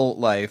real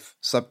life,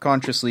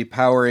 subconsciously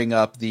powering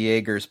up the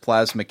Jaeger's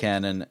plasma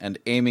cannon and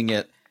aiming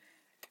it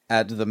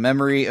at the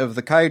memory of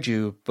the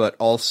kaiju, but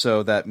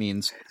also that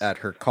means at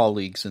her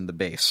colleagues in the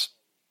base.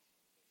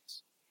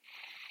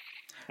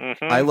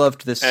 Mm-hmm. I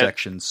loved this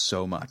section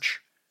so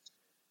much.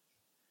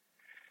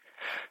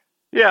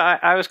 Yeah,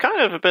 I was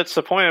kind of a bit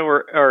disappointed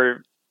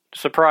or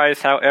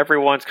surprised how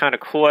everyone's kind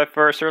of cool at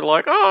first. They're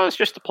like, oh, it's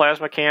just a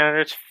plasma cannon.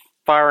 It's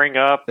firing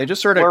up. They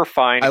just sort of... We're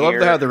fine I here.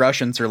 love how the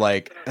Russians are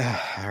like,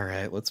 all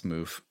right, let's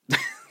move.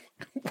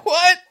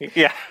 What?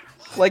 Yeah.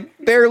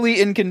 Like, barely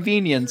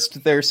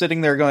inconvenienced. They're sitting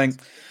there going,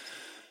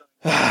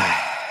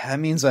 that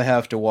means I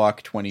have to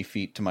walk 20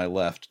 feet to my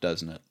left,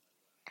 doesn't it?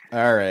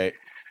 All right.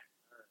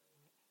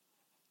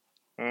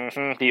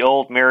 Mm-hmm. The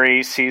old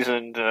married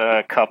seasoned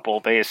couple,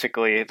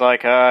 basically.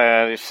 Like,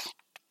 this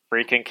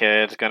freaking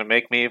kid's gonna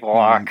make me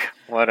walk,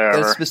 whatever.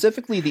 And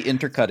specifically the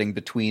intercutting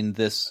between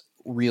this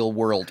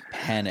real-world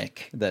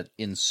panic that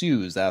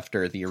ensues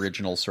after the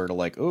original sort of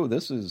like, oh,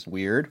 this is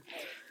weird,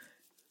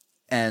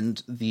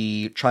 and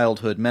the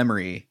childhood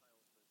memory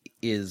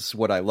is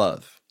what I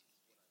love,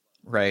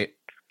 right?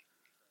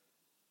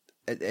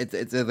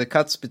 It's the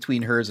cuts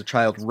between her as a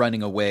child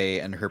running away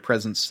and her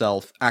present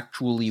self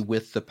actually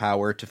with the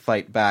power to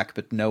fight back,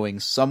 but knowing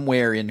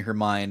somewhere in her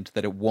mind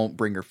that it won't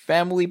bring her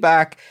family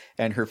back,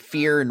 and her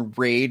fear and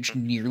rage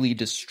nearly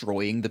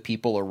destroying the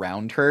people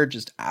around her.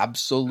 Just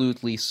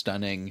absolutely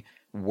stunning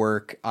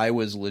work. I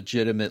was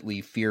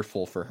legitimately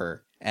fearful for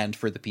her and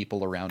for the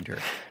people around her.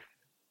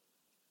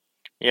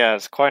 Yeah,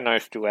 it's quite a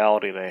nice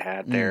duality they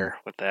had there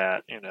with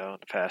that, the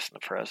past and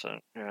the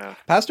present. Yeah.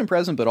 Past and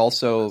present, but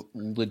also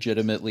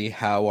legitimately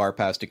how our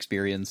past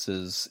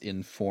experiences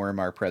inform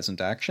our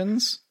present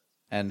actions,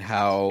 and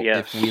how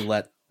if we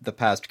let the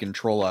past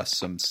control us,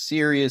 some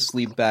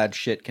seriously bad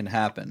shit can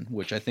happen,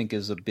 which I think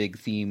is a big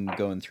theme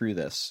going through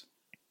this.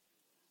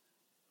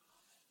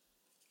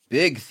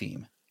 Big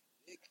theme.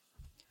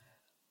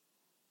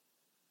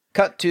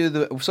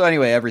 So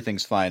anyway,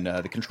 everything's fine.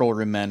 The control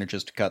room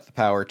manages to cut the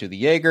power to the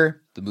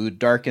Jaeger. The mood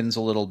darkens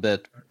a little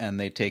bit, and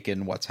they take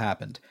in what's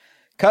happened.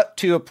 Cut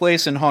to a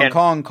place in Hong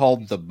Kong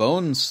called the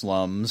Bone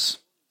Slums.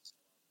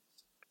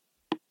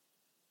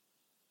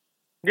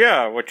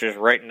 Yeah, which is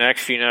right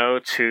next,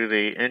 to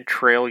the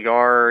entrail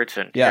yards.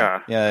 And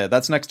yeah,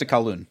 that's next to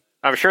Kowloon.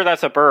 I'm sure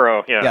that's a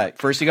borough, yeah. Yeah,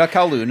 first you got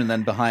Kowloon, and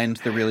then behind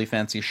the really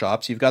fancy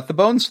shops, you've got the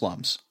Bone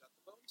Slums.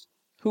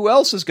 Who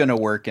else is going to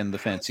work in the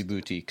fancy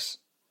boutiques?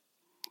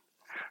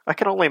 I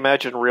can only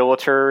imagine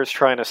realtors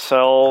trying to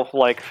sell,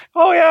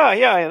 oh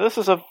yeah, this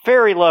is a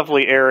very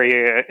lovely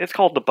area. It's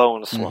called the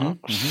Bone Slums.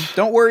 Mm-hmm.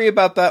 Don't worry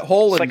about that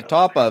hole in the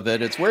top of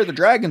it. It's where the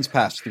dragons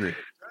pass through.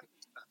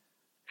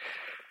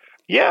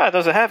 Yeah,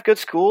 does it have good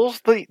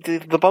schools,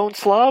 the Bone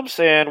Slums?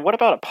 And what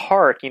about a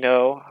park,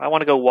 I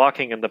want to go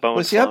walking in the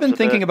Bone Slums. I've been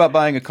thinking about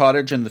buying a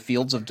cottage in the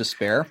Fields of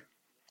Despair.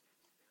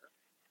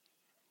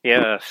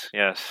 Yes.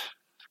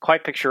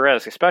 Quite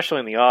picturesque, especially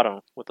in the autumn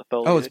with the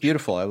foliage. Oh, it's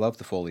beautiful. I love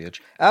the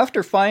foliage.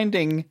 After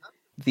finding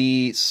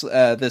this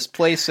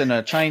place in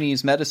a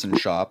Chinese medicine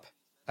shop,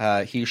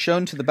 he's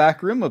shown to the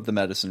back room of the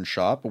medicine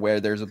shop where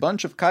there's a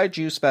bunch of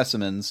kaiju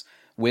specimens,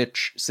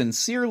 which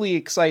sincerely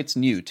excites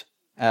Newt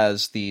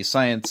as the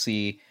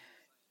sciencey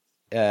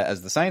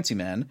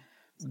man,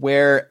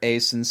 where a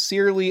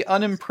sincerely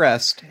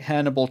unimpressed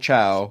Hannibal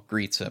Chow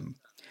greets him.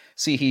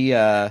 See,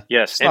 enter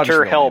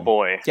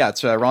Hellboy. Yeah,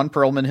 it's Ron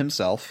Perlman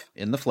himself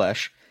in the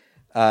flesh.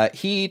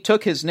 He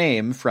took his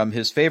name from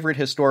his favorite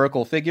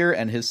historical figure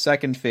and his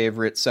second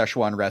favorite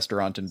Szechuan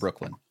restaurant in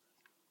Brooklyn.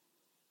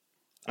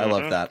 I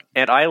love that.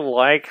 And I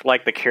like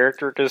the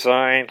character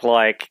design,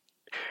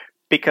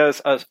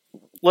 because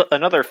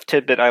another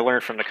tidbit I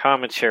learned from the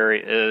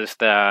commentary is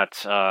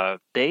that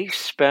they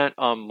spent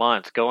a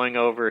month going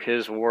over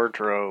his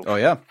wardrobe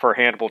for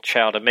Hannibal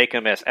Chow to make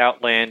him as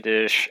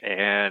outlandish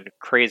and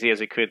crazy as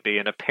he could be.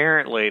 And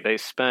apparently they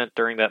spent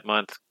during that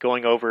month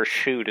going over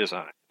shoe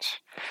designs.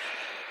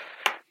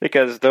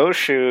 Because those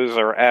shoes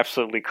are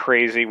absolutely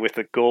crazy with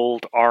the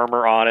gold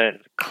armor on it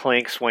and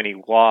clinks when he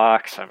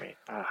walks. I mean,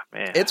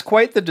 man. It's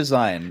quite the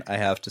design, I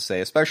have to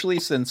say, especially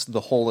since the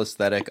whole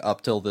aesthetic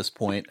up till this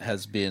point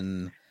has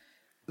been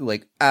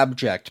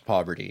abject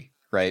poverty,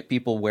 right?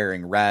 People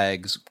wearing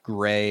rags,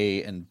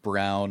 gray and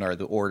brown are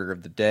the order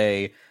of the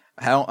day.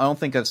 I don't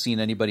think I've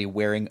seen anybody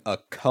wearing a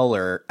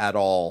color at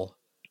all.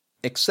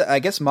 Except, I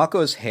guess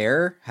Mako's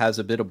hair has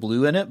a bit of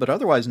blue in it, but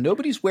otherwise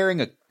nobody's wearing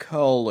a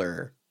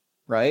color,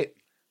 right?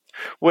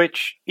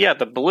 Which,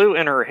 the blue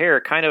in her hair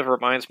kind of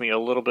reminds me a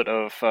little bit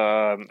of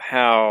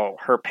how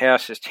her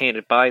past is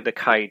tainted by the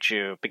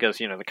kaiju, because,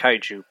 the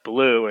kaiju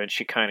blue, and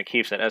she kind of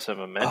keeps it as a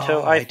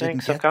memento, I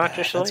think,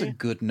 subconsciously. That's a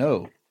good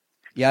note.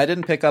 Yeah, I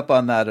didn't pick up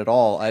on that at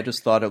all. I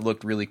just thought it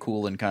looked really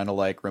cool and kind of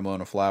like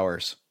Ramona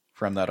Flowers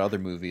from that other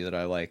movie that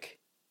I like.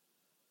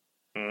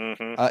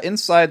 Mm-hmm.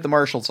 Inside the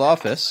marshal's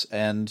office,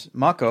 and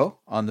Mako,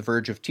 on the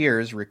verge of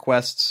tears,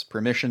 requests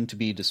permission to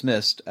be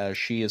dismissed as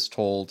she is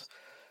told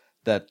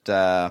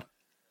that,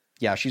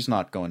 she's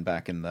not going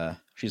back.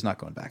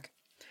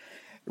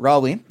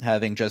 Raleigh,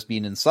 having just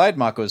been inside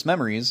Mako's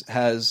memories,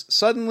 has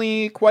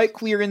suddenly quite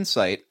clear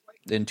insight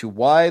into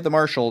why the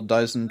Marshal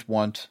doesn't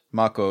want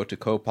Mako to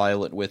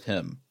co-pilot with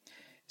him.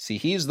 See,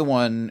 he's the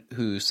one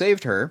who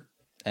saved her,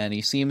 and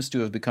he seems to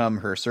have become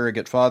her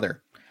surrogate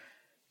father.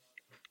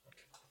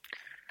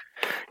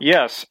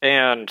 Yes,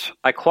 and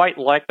I quite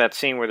like that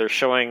scene where they're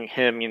showing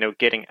him,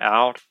 getting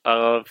out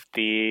of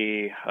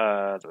the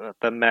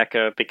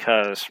mecha,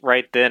 because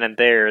right then and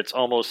there, it's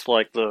almost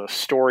like the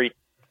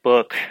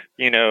storybook,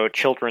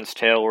 children's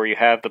tale where you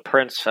have the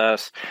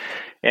princess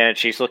and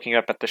she's looking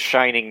up at the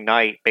shining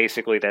knight,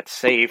 basically, that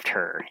saved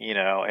her,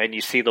 and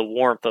you see the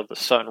warmth of the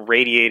sun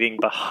radiating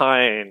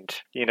behind,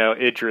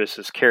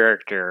 Idris's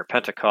character,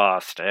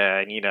 Pentecost,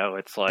 and,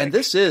 it's like... And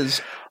this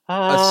is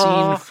a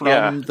scene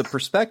from the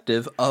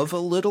perspective of a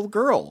little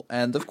girl,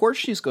 and of course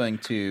she's going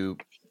to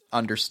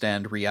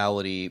understand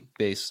reality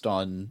based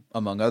on,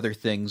 among other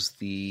things,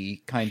 the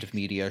kind of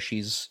media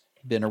she's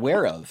been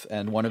aware of,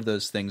 and one of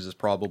those things is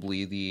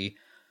probably the,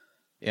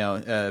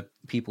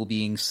 people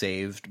being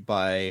saved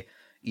by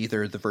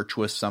either the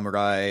virtuous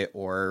samurai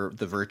or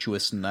the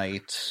virtuous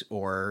knight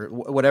or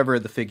whatever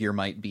the figure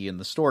might be in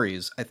the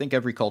stories. I think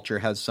every culture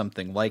has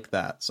something like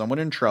that. Someone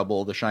in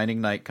trouble, the shining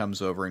knight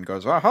comes over and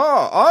goes,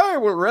 "Aha, I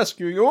will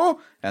rescue you,"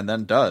 and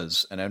then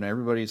does, and then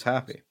everybody's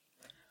happy.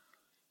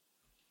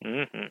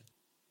 Mm-hmm.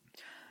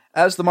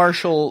 As the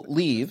marshal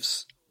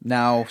leaves,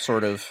 now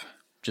sort of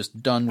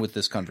just done with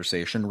this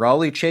conversation,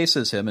 Raleigh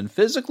chases him and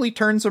physically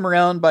turns him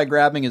around by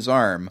grabbing his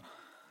arm.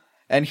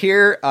 And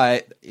here,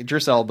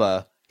 Idris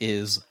Elba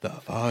is the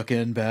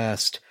fucking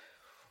best.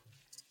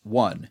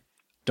 1,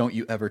 don't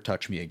you ever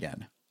touch me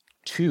again.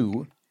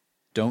 2,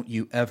 don't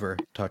you ever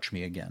touch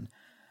me again.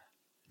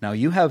 Now,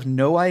 you have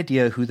no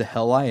idea who the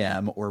hell I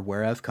am or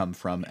where I've come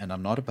from, and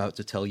I'm not about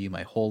to tell you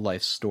my whole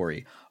life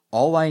story.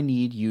 All I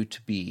need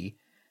to be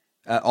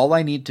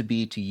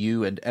to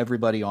you and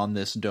everybody on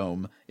this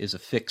dome is a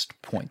fixed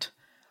point.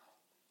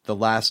 The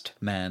last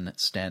man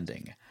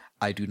standing.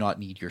 I do not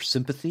need your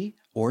sympathy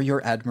or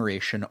your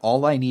admiration.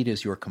 All I need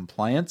is your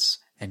compliance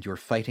and your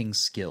fighting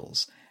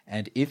skills.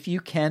 And if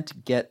you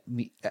can't get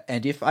me,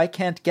 and if I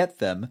can't get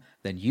them,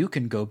 then you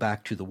can go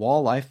back to the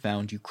wall I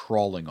found you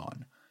crawling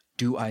on.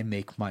 Do I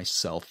make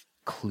myself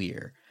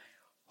clear?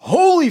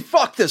 Holy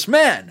fuck, this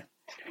man!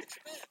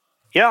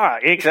 Yeah,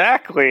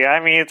 exactly.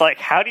 I mean, it's like,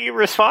 how do you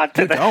respond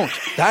to that? Don't.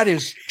 That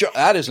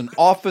is an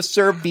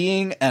officer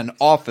being an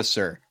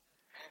officer.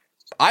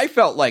 I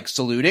felt like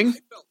saluting.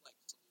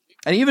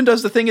 And he even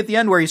does the thing at the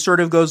end where he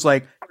sort of goes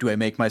like, do I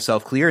make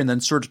myself clear? And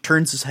then sort of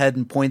turns his head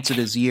and points at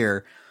his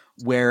ear,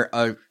 where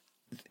a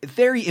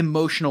very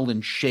emotional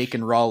and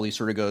shaken Raleigh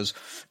sort of goes,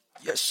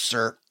 yes,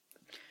 sir.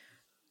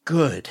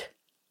 Good.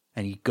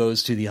 And he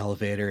goes to the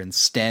elevator and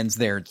stands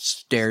there and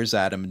stares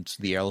at him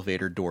until the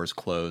elevator doors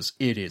close.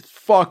 It is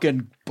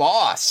fucking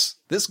boss.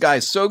 This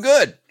guy's so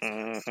good.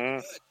 Mm-hmm.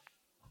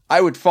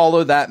 I would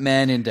follow that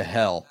man into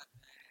hell.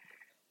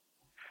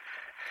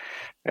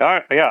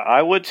 Yeah,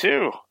 I would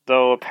too.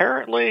 Though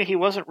apparently he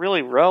wasn't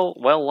really well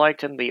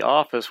liked in the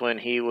office when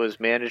he was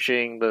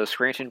managing the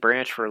Scranton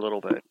branch for a little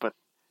bit. But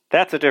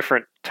that's a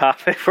different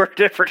topic for a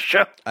different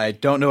show. I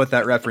don't know what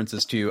that reference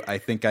is to. I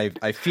think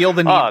I feel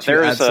the need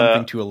to add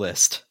something to a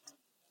list.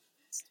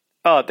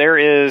 There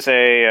is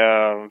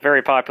a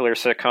very popular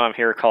sitcom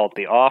here called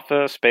The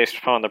Office, based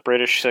upon the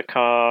British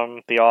sitcom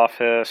The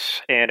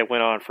Office, and it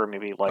went on for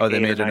maybe like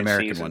 8 or 9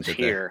 seasons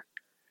here.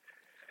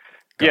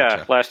 Gotcha.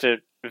 Yeah, lasted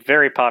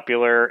very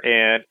popular,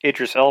 and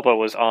Idris Elba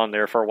was on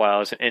there for a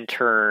while as an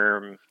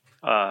interim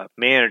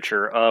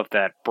manager of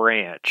that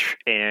branch,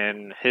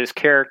 and his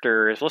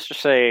character is, let's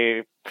just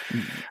say,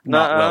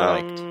 not well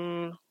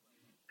liked.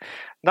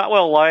 Not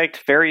well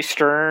liked, very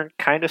stern,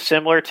 kind of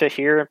similar to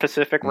here in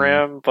Pacific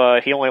Rim,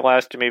 but he only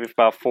lasted maybe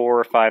about 4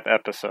 or 5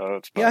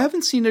 episodes. But... Yeah, I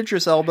haven't seen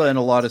Idris Elba in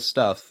a lot of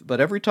stuff, but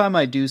every time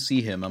I do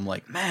see him, I'm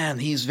like, man,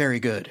 he's very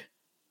good.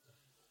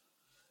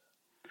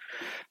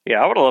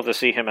 Yeah, I would love to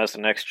see him as the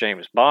next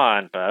James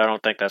Bond, but I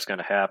don't think that's going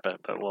to happen,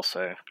 but we'll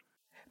see.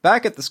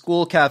 Back at the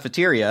school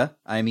cafeteria,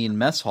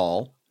 mess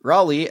hall,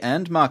 Raleigh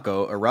and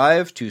Mako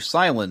arrive to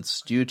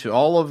silence due to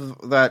all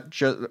of that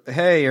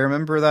hey,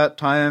 remember that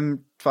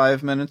time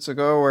 5 minutes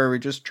ago where we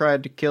just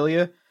tried to kill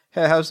you?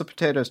 Hey, how's the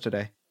potatoes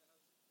today?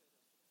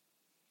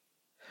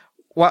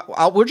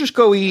 We'll just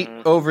go eat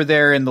over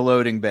there in the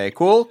loading bay.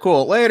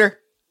 Cool, later.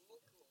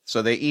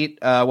 So they eat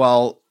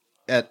while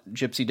at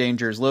Gypsy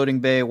Danger's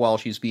loading bay while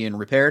she's being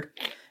repaired.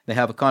 They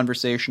have a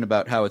conversation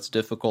about how it's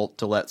difficult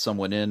to let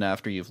someone in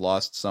after you've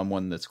lost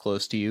someone that's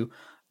close to you.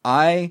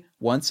 I,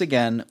 once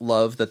again,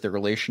 love that the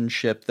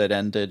relationship that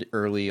ended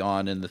early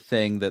on in the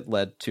thing that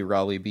led to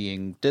Raleigh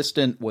being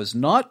distant was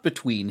not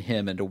between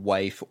him and a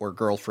wife or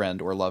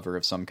girlfriend or lover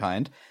of some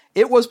kind.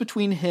 It was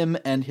between him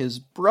and his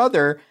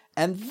brother,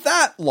 and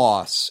that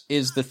loss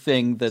is the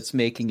thing that's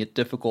making it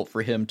difficult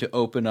for him to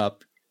open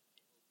up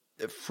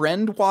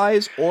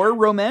friend-wise or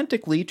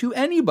romantically to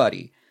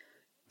anybody,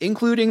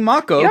 including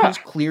Mako, who's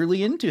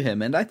clearly into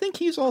him. And I think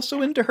he's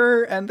also into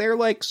her, and they're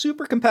like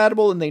super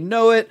compatible and they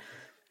know it.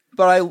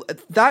 But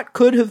that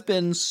could have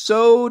been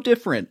so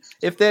different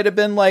if they'd have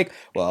been like,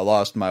 well, I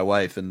lost my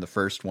wife in the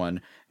first one,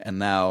 and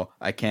now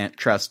I can't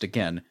trust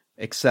again,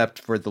 except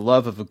for the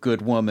love of a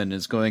good woman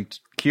is going to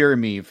cure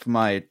me from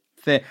my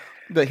thing.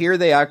 But here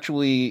they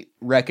actually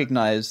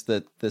recognize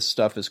that this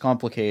stuff is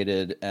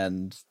complicated,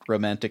 and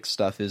romantic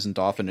stuff isn't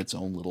often its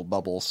own little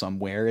bubble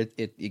somewhere.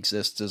 It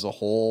exists as a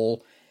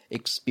whole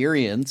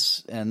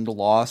experience, and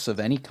loss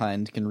of any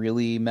kind can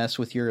really mess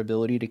with your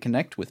ability to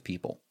connect with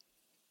people.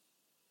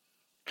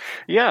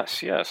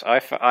 Yes.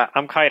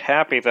 I'm quite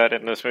happy that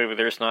in this movie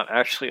there's not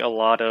actually a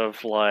lot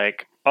of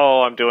like,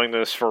 oh, I'm doing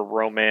this for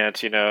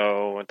romance,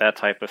 that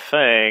type of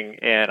thing,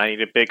 and I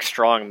need a big,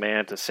 strong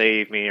man to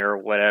save me or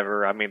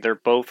whatever. I mean, they're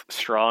both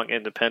strong,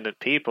 independent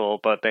people,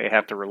 but they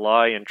have to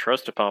rely and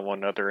trust upon one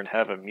another and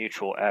have a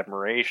mutual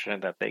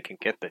admiration that they can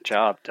get the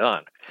job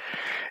done.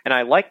 And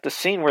I like the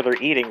scene where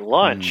they're eating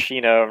lunch,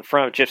 in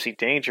front of Gypsy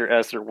Danger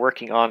as they're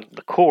working on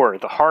the core,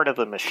 the heart of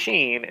the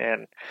machine,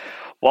 and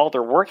while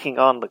they're working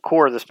on the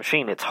core of this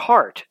machine, its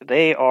heart,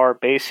 they are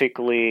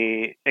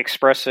basically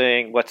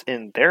expressing what's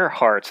in their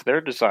hearts,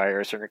 their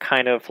desires, and they're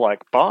kind of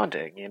like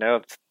bonding,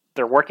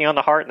 They're working on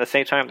the heart, and at the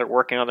same time, they're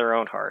working on their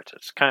own hearts.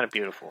 It's kind of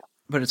beautiful.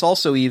 But it's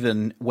also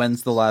even,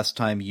 when's the last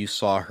time you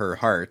saw her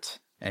heart?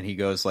 And he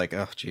goes like,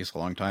 oh, geez, a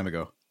long time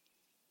ago.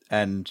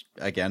 And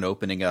again,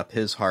 opening up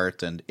his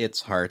heart and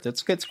its heart.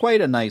 It's quite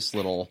a nice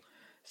little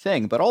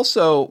thing. But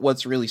also,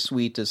 what's really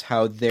sweet is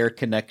how they're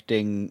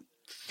connecting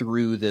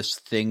through this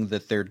thing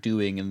that they're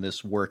doing and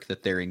this work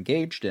that they're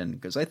engaged in.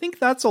 Because I think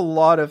that's a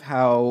lot of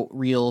how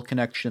real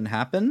connection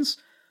happens,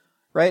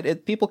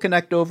 right? People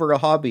connect over a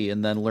hobby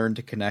and then learn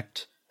to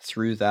connect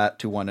through that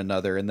to one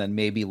another, and then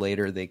maybe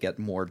later they get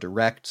more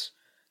direct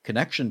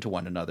connection to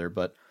one another.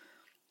 But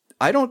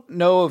I don't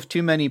know of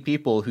too many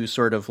people who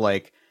sort of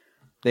like,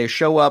 they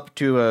show up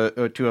to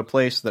a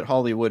place that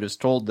Hollywood has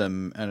told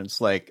them, and it's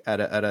like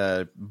at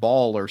a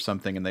ball or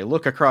something, and they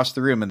look across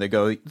the room and they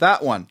go,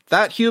 that one,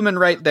 that human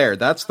right there,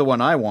 that's the one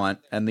I want,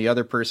 and the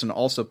other person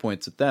also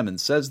points at them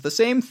and says the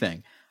same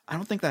thing. I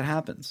don't think that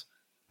happens.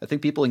 I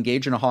think people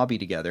engage in a hobby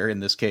together, in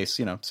this case,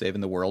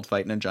 saving the world,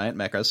 fighting in giant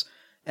mechas,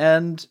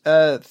 and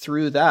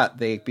through that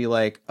they'd be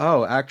like,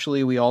 oh,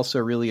 actually we also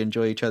really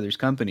enjoy each other's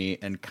company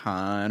and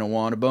kind of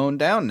want to bone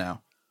down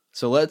now,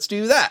 so let's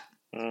do that.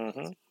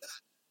 Mm-hmm.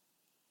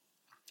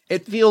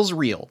 It feels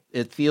real.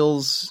 It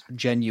feels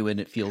genuine.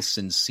 It feels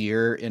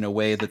sincere in a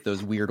way that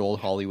those weird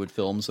old Hollywood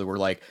films that were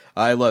like,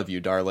 I love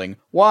you, darling.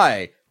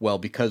 Why? Well,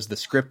 because the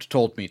script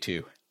told me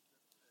to.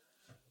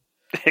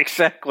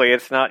 Exactly.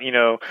 It's not,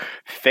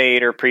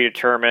 fate or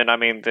predetermined. I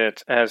mean,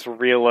 that has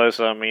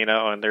realism,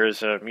 and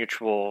there's a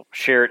mutual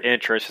shared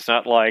interest. It's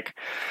not like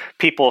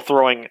people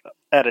throwing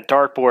at a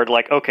dartboard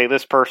like, okay,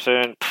 this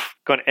person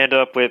going to end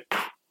up with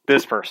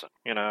this person,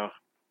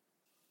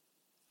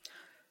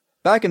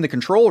 Back in the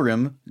control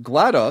room,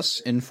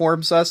 GLaDOS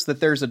informs us that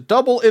there's a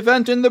double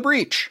event in the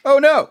breach. Oh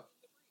no!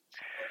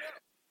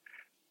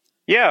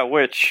 Yeah,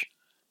 which,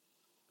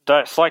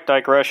 slight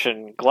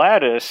digression,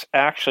 GLaDOS,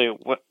 actually,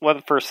 one of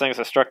the first things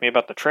that struck me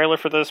about the trailer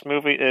for this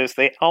movie is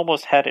they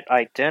almost had it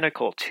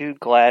identical to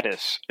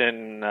GLaDOS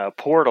in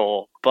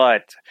Portal,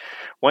 but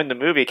when the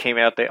movie came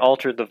out, they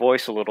altered the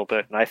voice a little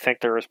bit, and I think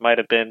there might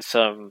have been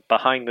some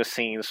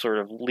behind-the-scenes sort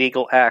of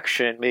legal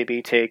action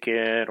maybe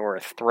taken, or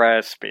a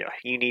threat, but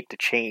you need to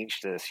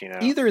change this,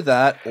 Either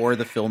that, or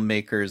the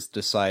filmmakers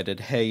decided,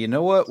 hey, you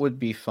know what would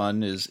be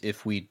fun is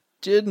if we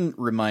didn't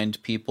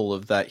remind people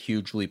of that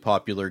hugely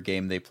popular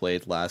game they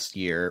played last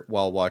year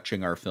while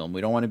watching our film.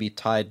 We don't want to be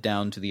tied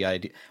down to the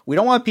idea. We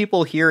don't want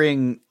people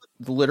hearing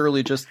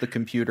literally just the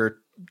computer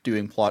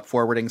doing plot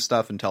forwarding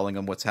stuff and telling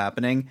them what's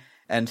happening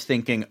and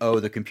thinking, oh,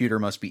 the computer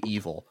must be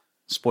evil.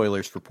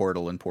 Spoilers for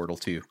Portal and Portal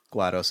 2.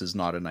 GLaDOS is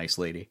not a nice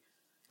lady.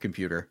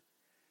 Computer.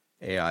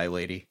 AI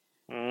lady.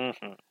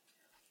 Mm-hmm.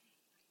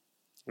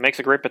 Makes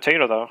a great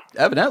potato, though.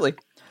 Evidently.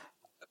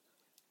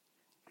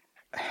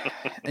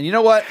 And you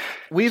know what?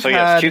 We've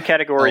had two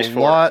categories a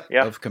lot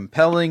of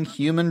compelling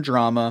human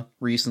drama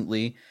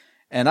recently,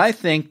 and I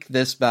think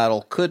this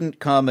battle couldn't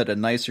come at a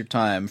nicer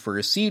time for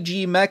a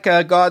CG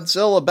Mecha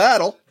Godzilla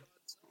battle.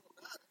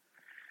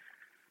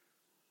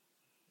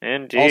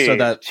 Indeed.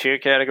 Also, two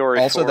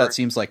categories. Also, that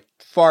seems like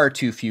far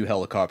too few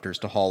helicopters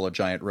to haul a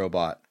giant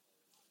robot.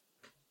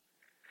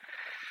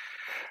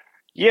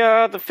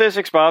 Yeah, the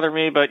physics bother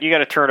me, but you got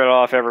to turn it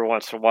off every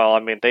once in a while. I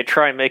mean, they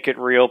try and make it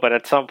real, but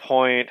at some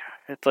point,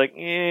 it's like,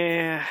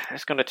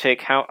 it's going to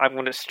take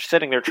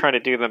sitting there trying to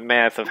do the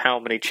math of how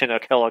many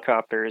Chinook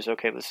helicopters.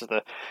 Okay, this is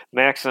the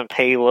maximum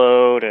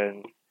payload,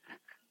 and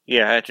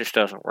it just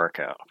doesn't work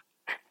out.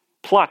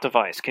 Plot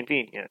device,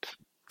 convenient.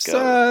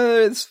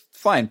 It's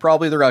fine.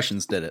 Probably the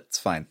Russians did it. It's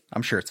fine.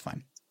 I'm sure it's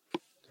fine.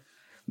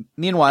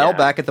 Meanwhile,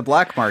 back at the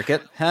black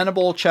market,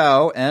 Hannibal,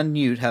 Chow, and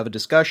Newt have a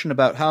discussion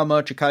about how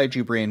much a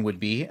kaiju brain would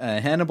be.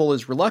 Hannibal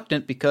is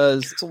reluctant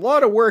because it's a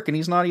lot of work and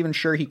he's not even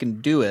sure he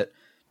can do it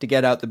to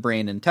get out the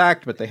brain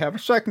intact, but they have a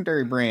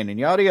secondary brain and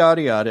yada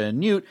yada yada. And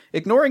Newt,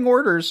 ignoring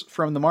orders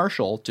from the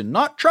marshal to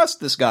not trust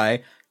this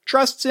guy,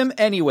 trusts him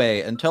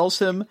anyway and tells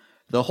him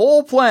the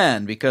whole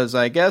plan because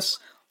I guess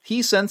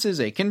he senses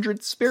a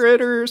kindred spirit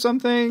or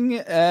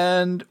something,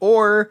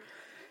 or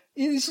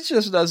he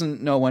just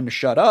doesn't know when to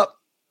shut up.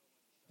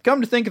 Come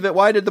to think of it,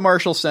 why did the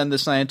marshal send the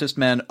scientist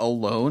man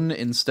alone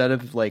instead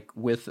of,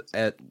 with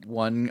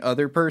one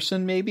other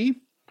person,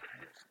 maybe?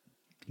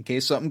 In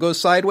case something goes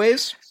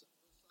sideways?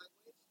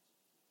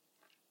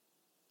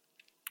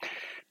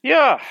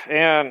 Yeah,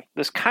 and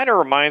this kind of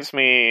reminds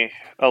me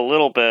a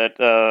little bit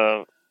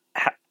of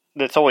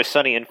It's Always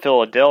Sunny in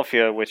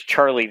Philadelphia with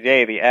Charlie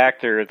Day, the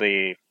actor,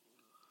 the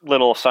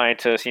little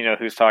scientist,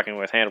 who's talking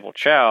with Hannibal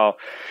Chow.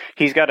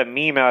 He's got a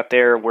meme out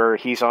there where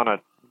he's on a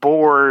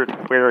board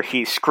where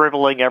he's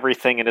scribbling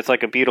everything and it's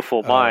like a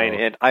beautiful mind,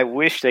 and I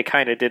wish they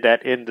kind of did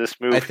that in this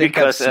movie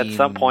because at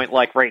some point,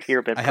 right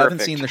here, been perfect. I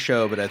haven't seen the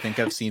show, but I think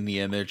I've seen the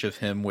image of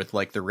him with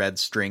the red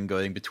string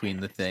going between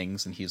the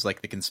things, and he's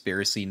like the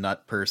conspiracy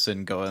nut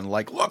person going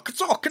look,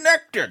 it's all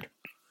connected.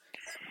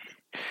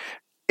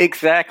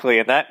 Exactly,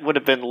 and that would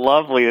have been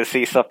lovely to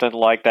see something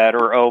like that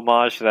or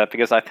homage to that,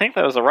 because I think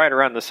that was right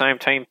around the same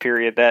time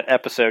period that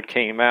episode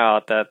came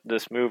out, that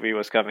this movie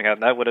was coming out,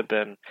 and that would have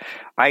been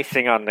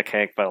icing on the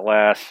cake, but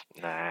alas,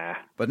 nah.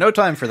 But no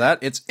time for that,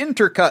 it's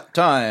intercut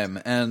time,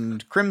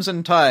 and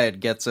Crimson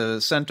Tide gets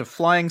sent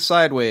flying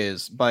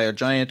sideways by a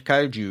giant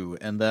kaiju,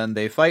 and then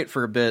they fight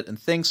for a bit, and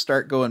things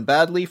start going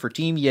badly for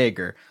Team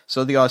Jaeger.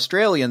 So the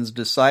Australians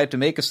decide to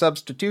make a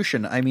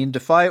substitution,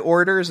 defy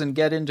orders and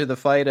get into the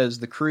fight as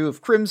the crew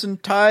of Crimson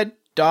Tide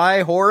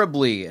die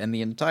horribly, and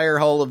the entire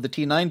hull of the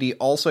T-90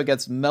 also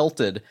gets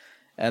melted,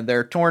 and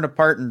they're torn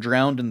apart and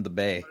drowned in the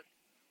bay.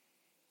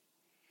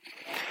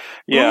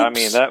 Yeah, I Oops.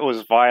 mean, that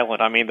was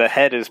violent. I mean, the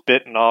head is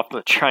bitten off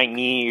the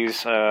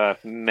Chinese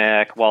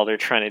mech while they're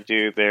trying to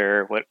do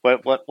their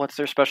what's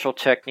their special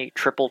technique?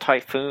 Triple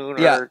typhoon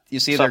Yeah, or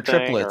you see, they're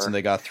something? triplets, Or and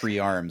they got 3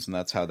 arms, and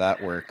that's how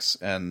that works.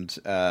 And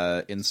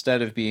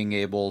instead of being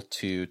able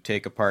to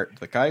take apart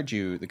the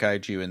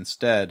kaiju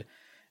instead,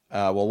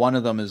 well, one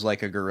of them is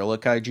like a gorilla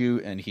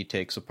kaiju, and he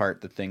takes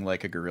apart the thing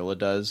like a gorilla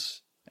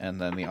does,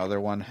 and then the other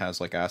one has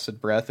like acid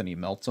breath, and he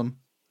melts them.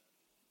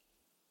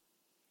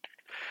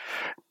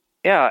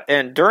 yeah,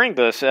 and during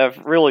this, I've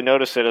really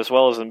noticed it as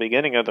well as the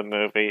beginning of the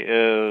movie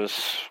is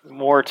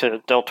more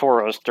to Del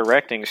Toro's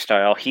directing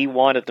style. He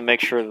wanted to make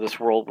sure this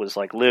world was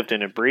like lived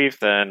in and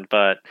breathed in,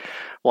 but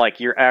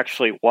like you're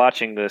actually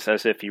watching this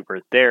as if you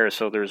were there.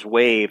 So there's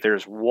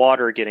there's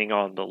water getting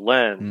on the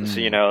lens.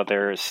 You know,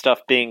 there's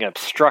stuff being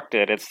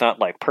obstructed. It's not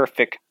like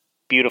perfect,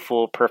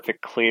 beautiful,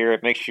 perfect, clear.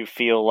 It makes you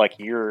feel like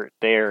you're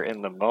there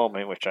in the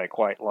moment, which I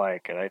quite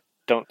like, and I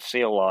don't see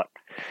a lot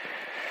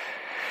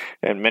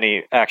in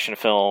many action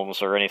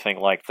films or anything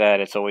like that.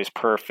 It's always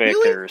perfect.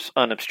 Really? There's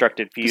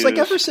unobstructed views. Because like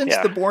ever since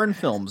the Bourne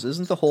films,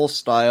 isn't the whole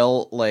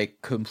style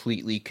like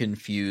completely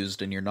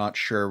confused, and you're not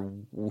sure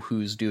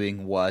who's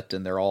doing what,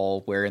 and they're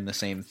all wearing the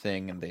same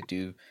thing, and they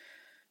do,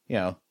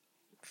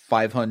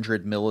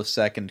 500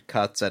 millisecond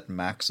cuts at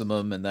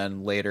maximum, and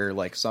then later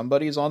like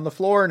somebody's on the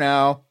floor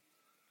now.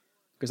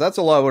 Because that's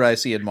a lot of what I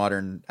see in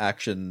modern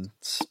action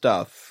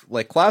stuff.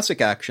 Like,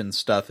 classic action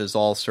stuff is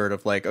all sort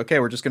of like, okay,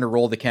 we're just going to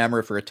roll the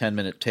camera for a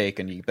 10-minute take,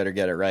 and you better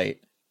get it right.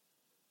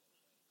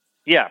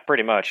 Yeah,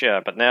 pretty much, yeah.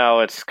 But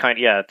now it's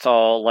it's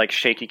all like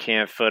shaky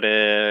cam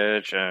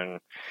footage, and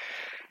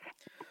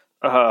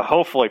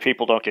hopefully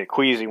people don't get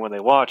queasy when they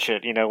watch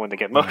it, when they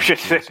get motion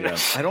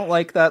sickness. Yeah. I don't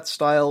like that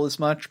style as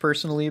much,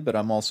 personally, but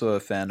I'm also a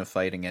fan of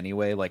fighting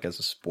anyway, like as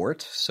a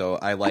sport, so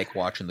I like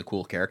watching the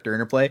cool character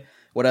interplay.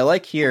 What I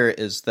like here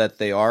is that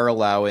they are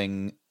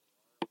allowing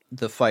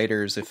the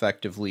fighters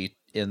effectively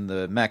in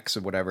the mechs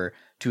or whatever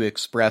to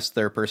express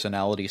their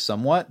personality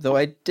somewhat, though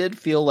I did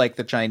feel like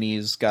the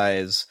Chinese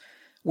guys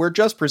were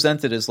just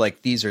presented as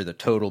like, these are the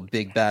total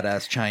big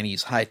badass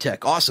Chinese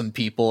high-tech awesome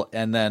people,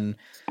 and then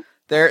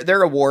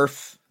they're a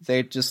wharf.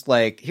 They just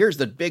like, here's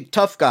the big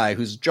tough guy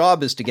whose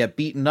job is to get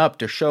beaten up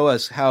to show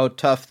us how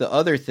tough the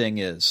other thing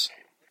is.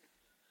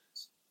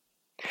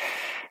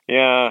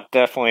 Yeah,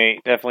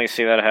 definitely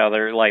see that, how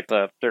they're like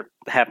they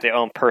have their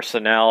own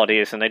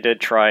personalities, and they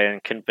did try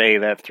and convey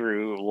that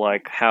through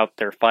like how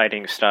their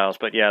fighting styles.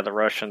 But yeah, the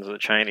Russians, the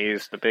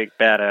Chinese, the big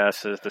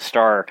badasses, the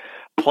star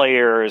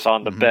players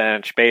on the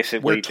bench,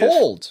 basically we're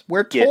told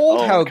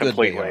how good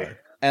completely. they are,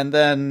 and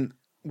then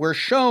we're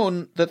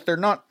shown that they're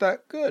not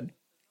that good.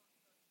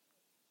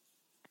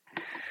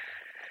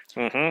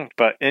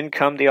 But in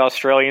come the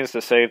Australians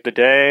to save the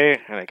day,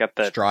 and I got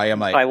that.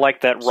 I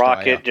like that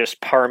rocket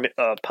just pumping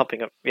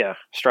up. Yeah,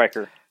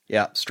 Stryker.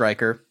 Yeah,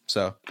 Stryker.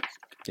 So,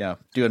 yeah,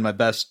 doing my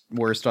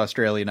worst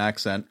Australian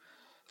accent.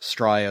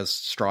 Stryker's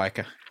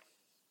Stryker.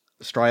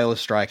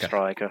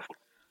 Stryker.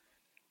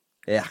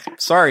 Yeah,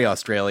 sorry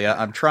Australia.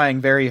 I'm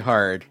trying very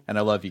hard, and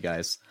I love you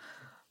guys.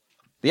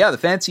 But yeah, the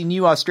fancy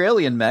new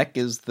Australian mech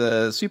is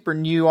the super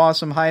new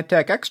awesome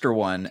high-tech extra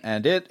one,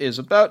 and it is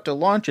about to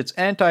launch its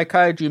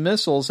anti-kaiju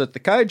missiles at the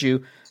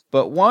kaiju,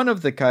 but one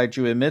of the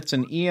kaiju emits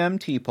an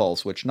EMT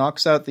pulse, which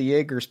knocks out the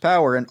Jaeger's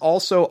power and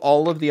also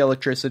all of the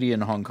electricity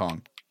in Hong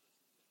Kong.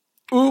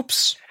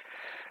 Oops!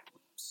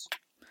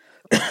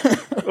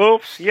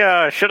 Oops,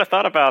 yeah, I should have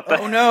thought about that.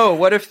 Oh no,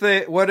 what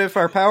if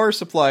our power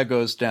supply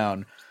goes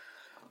down?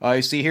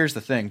 You see, here's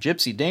the thing.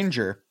 Gypsy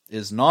Danger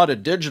is not a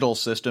digital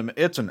system,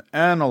 it's an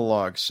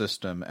analog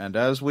system. And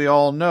as we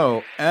all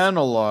know,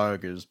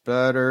 analog is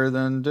better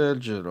than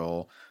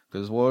digital.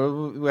 Because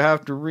we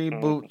have to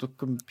reboot the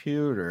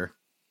computer.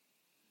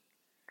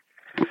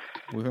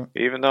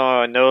 Even though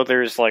I know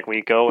there's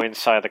we go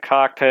inside the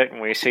cockpit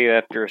and we see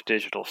that there's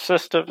digital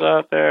systems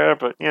out there,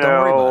 but Don't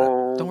worry about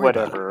it. Don't worry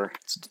whatever. About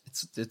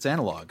it. It's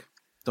analog.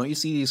 Don't you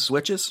see these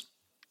switches?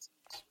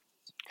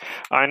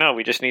 I know,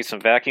 we just need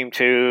some vacuum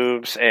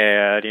tubes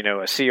and, a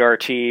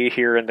CRT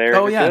here and there.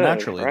 Oh yeah, good,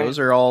 naturally. right? Those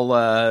are all,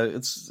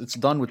 it's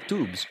done with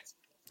tubes.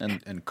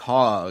 And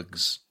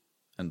cogs.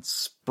 And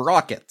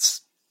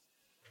sprockets.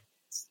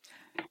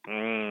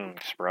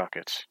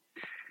 Sprockets.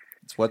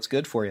 It's what's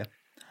good for you.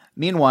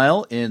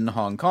 Meanwhile, in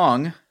Hong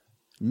Kong,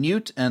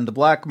 Newt and the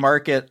black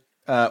market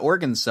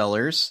organ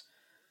sellers,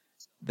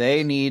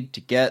 they need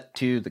to get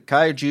to the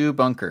kaiju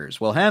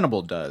bunkers. Well,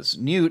 Hannibal does.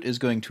 Newt is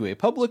going to a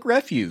public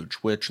refuge,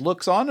 which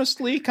looks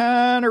honestly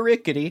kind of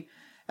rickety,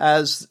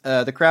 as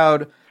the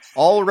crowd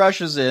all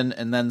rushes in,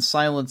 and then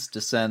silence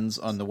descends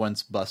on the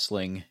once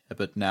bustling,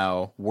 but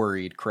now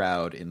worried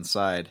crowd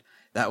inside.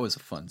 That was a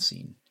fun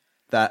scene.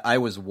 That I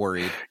was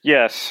worried.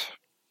 Yes.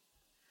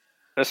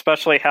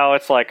 Especially how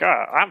it's like,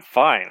 I'm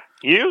fine.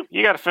 You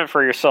got to fend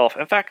for yourself.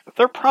 In fact,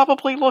 they're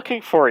probably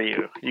looking for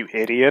you, you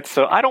idiot.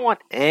 So I don't want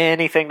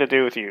anything to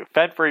do with you.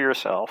 Fend for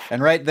yourself.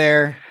 And right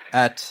there,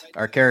 at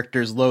our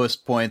character's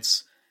lowest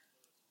points,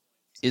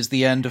 is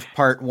the end of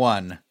part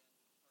 1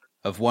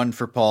 of One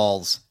for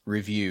Paul's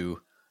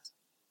review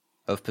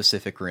of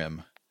Pacific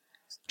Rim.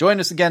 Join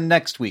us again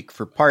next week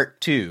for part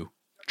 2.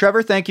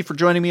 Trevor, thank you for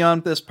joining me on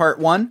this part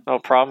 1. No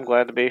problem.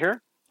 Glad to be here.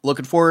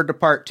 Looking forward to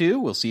part 2.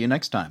 We'll see you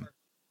next time.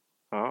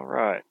 All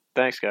right.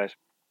 Thanks, guys.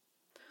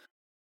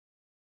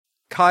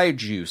 Kai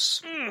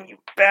Juice. You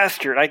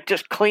bastard. I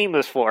just cleaned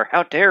this floor.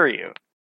 How dare you?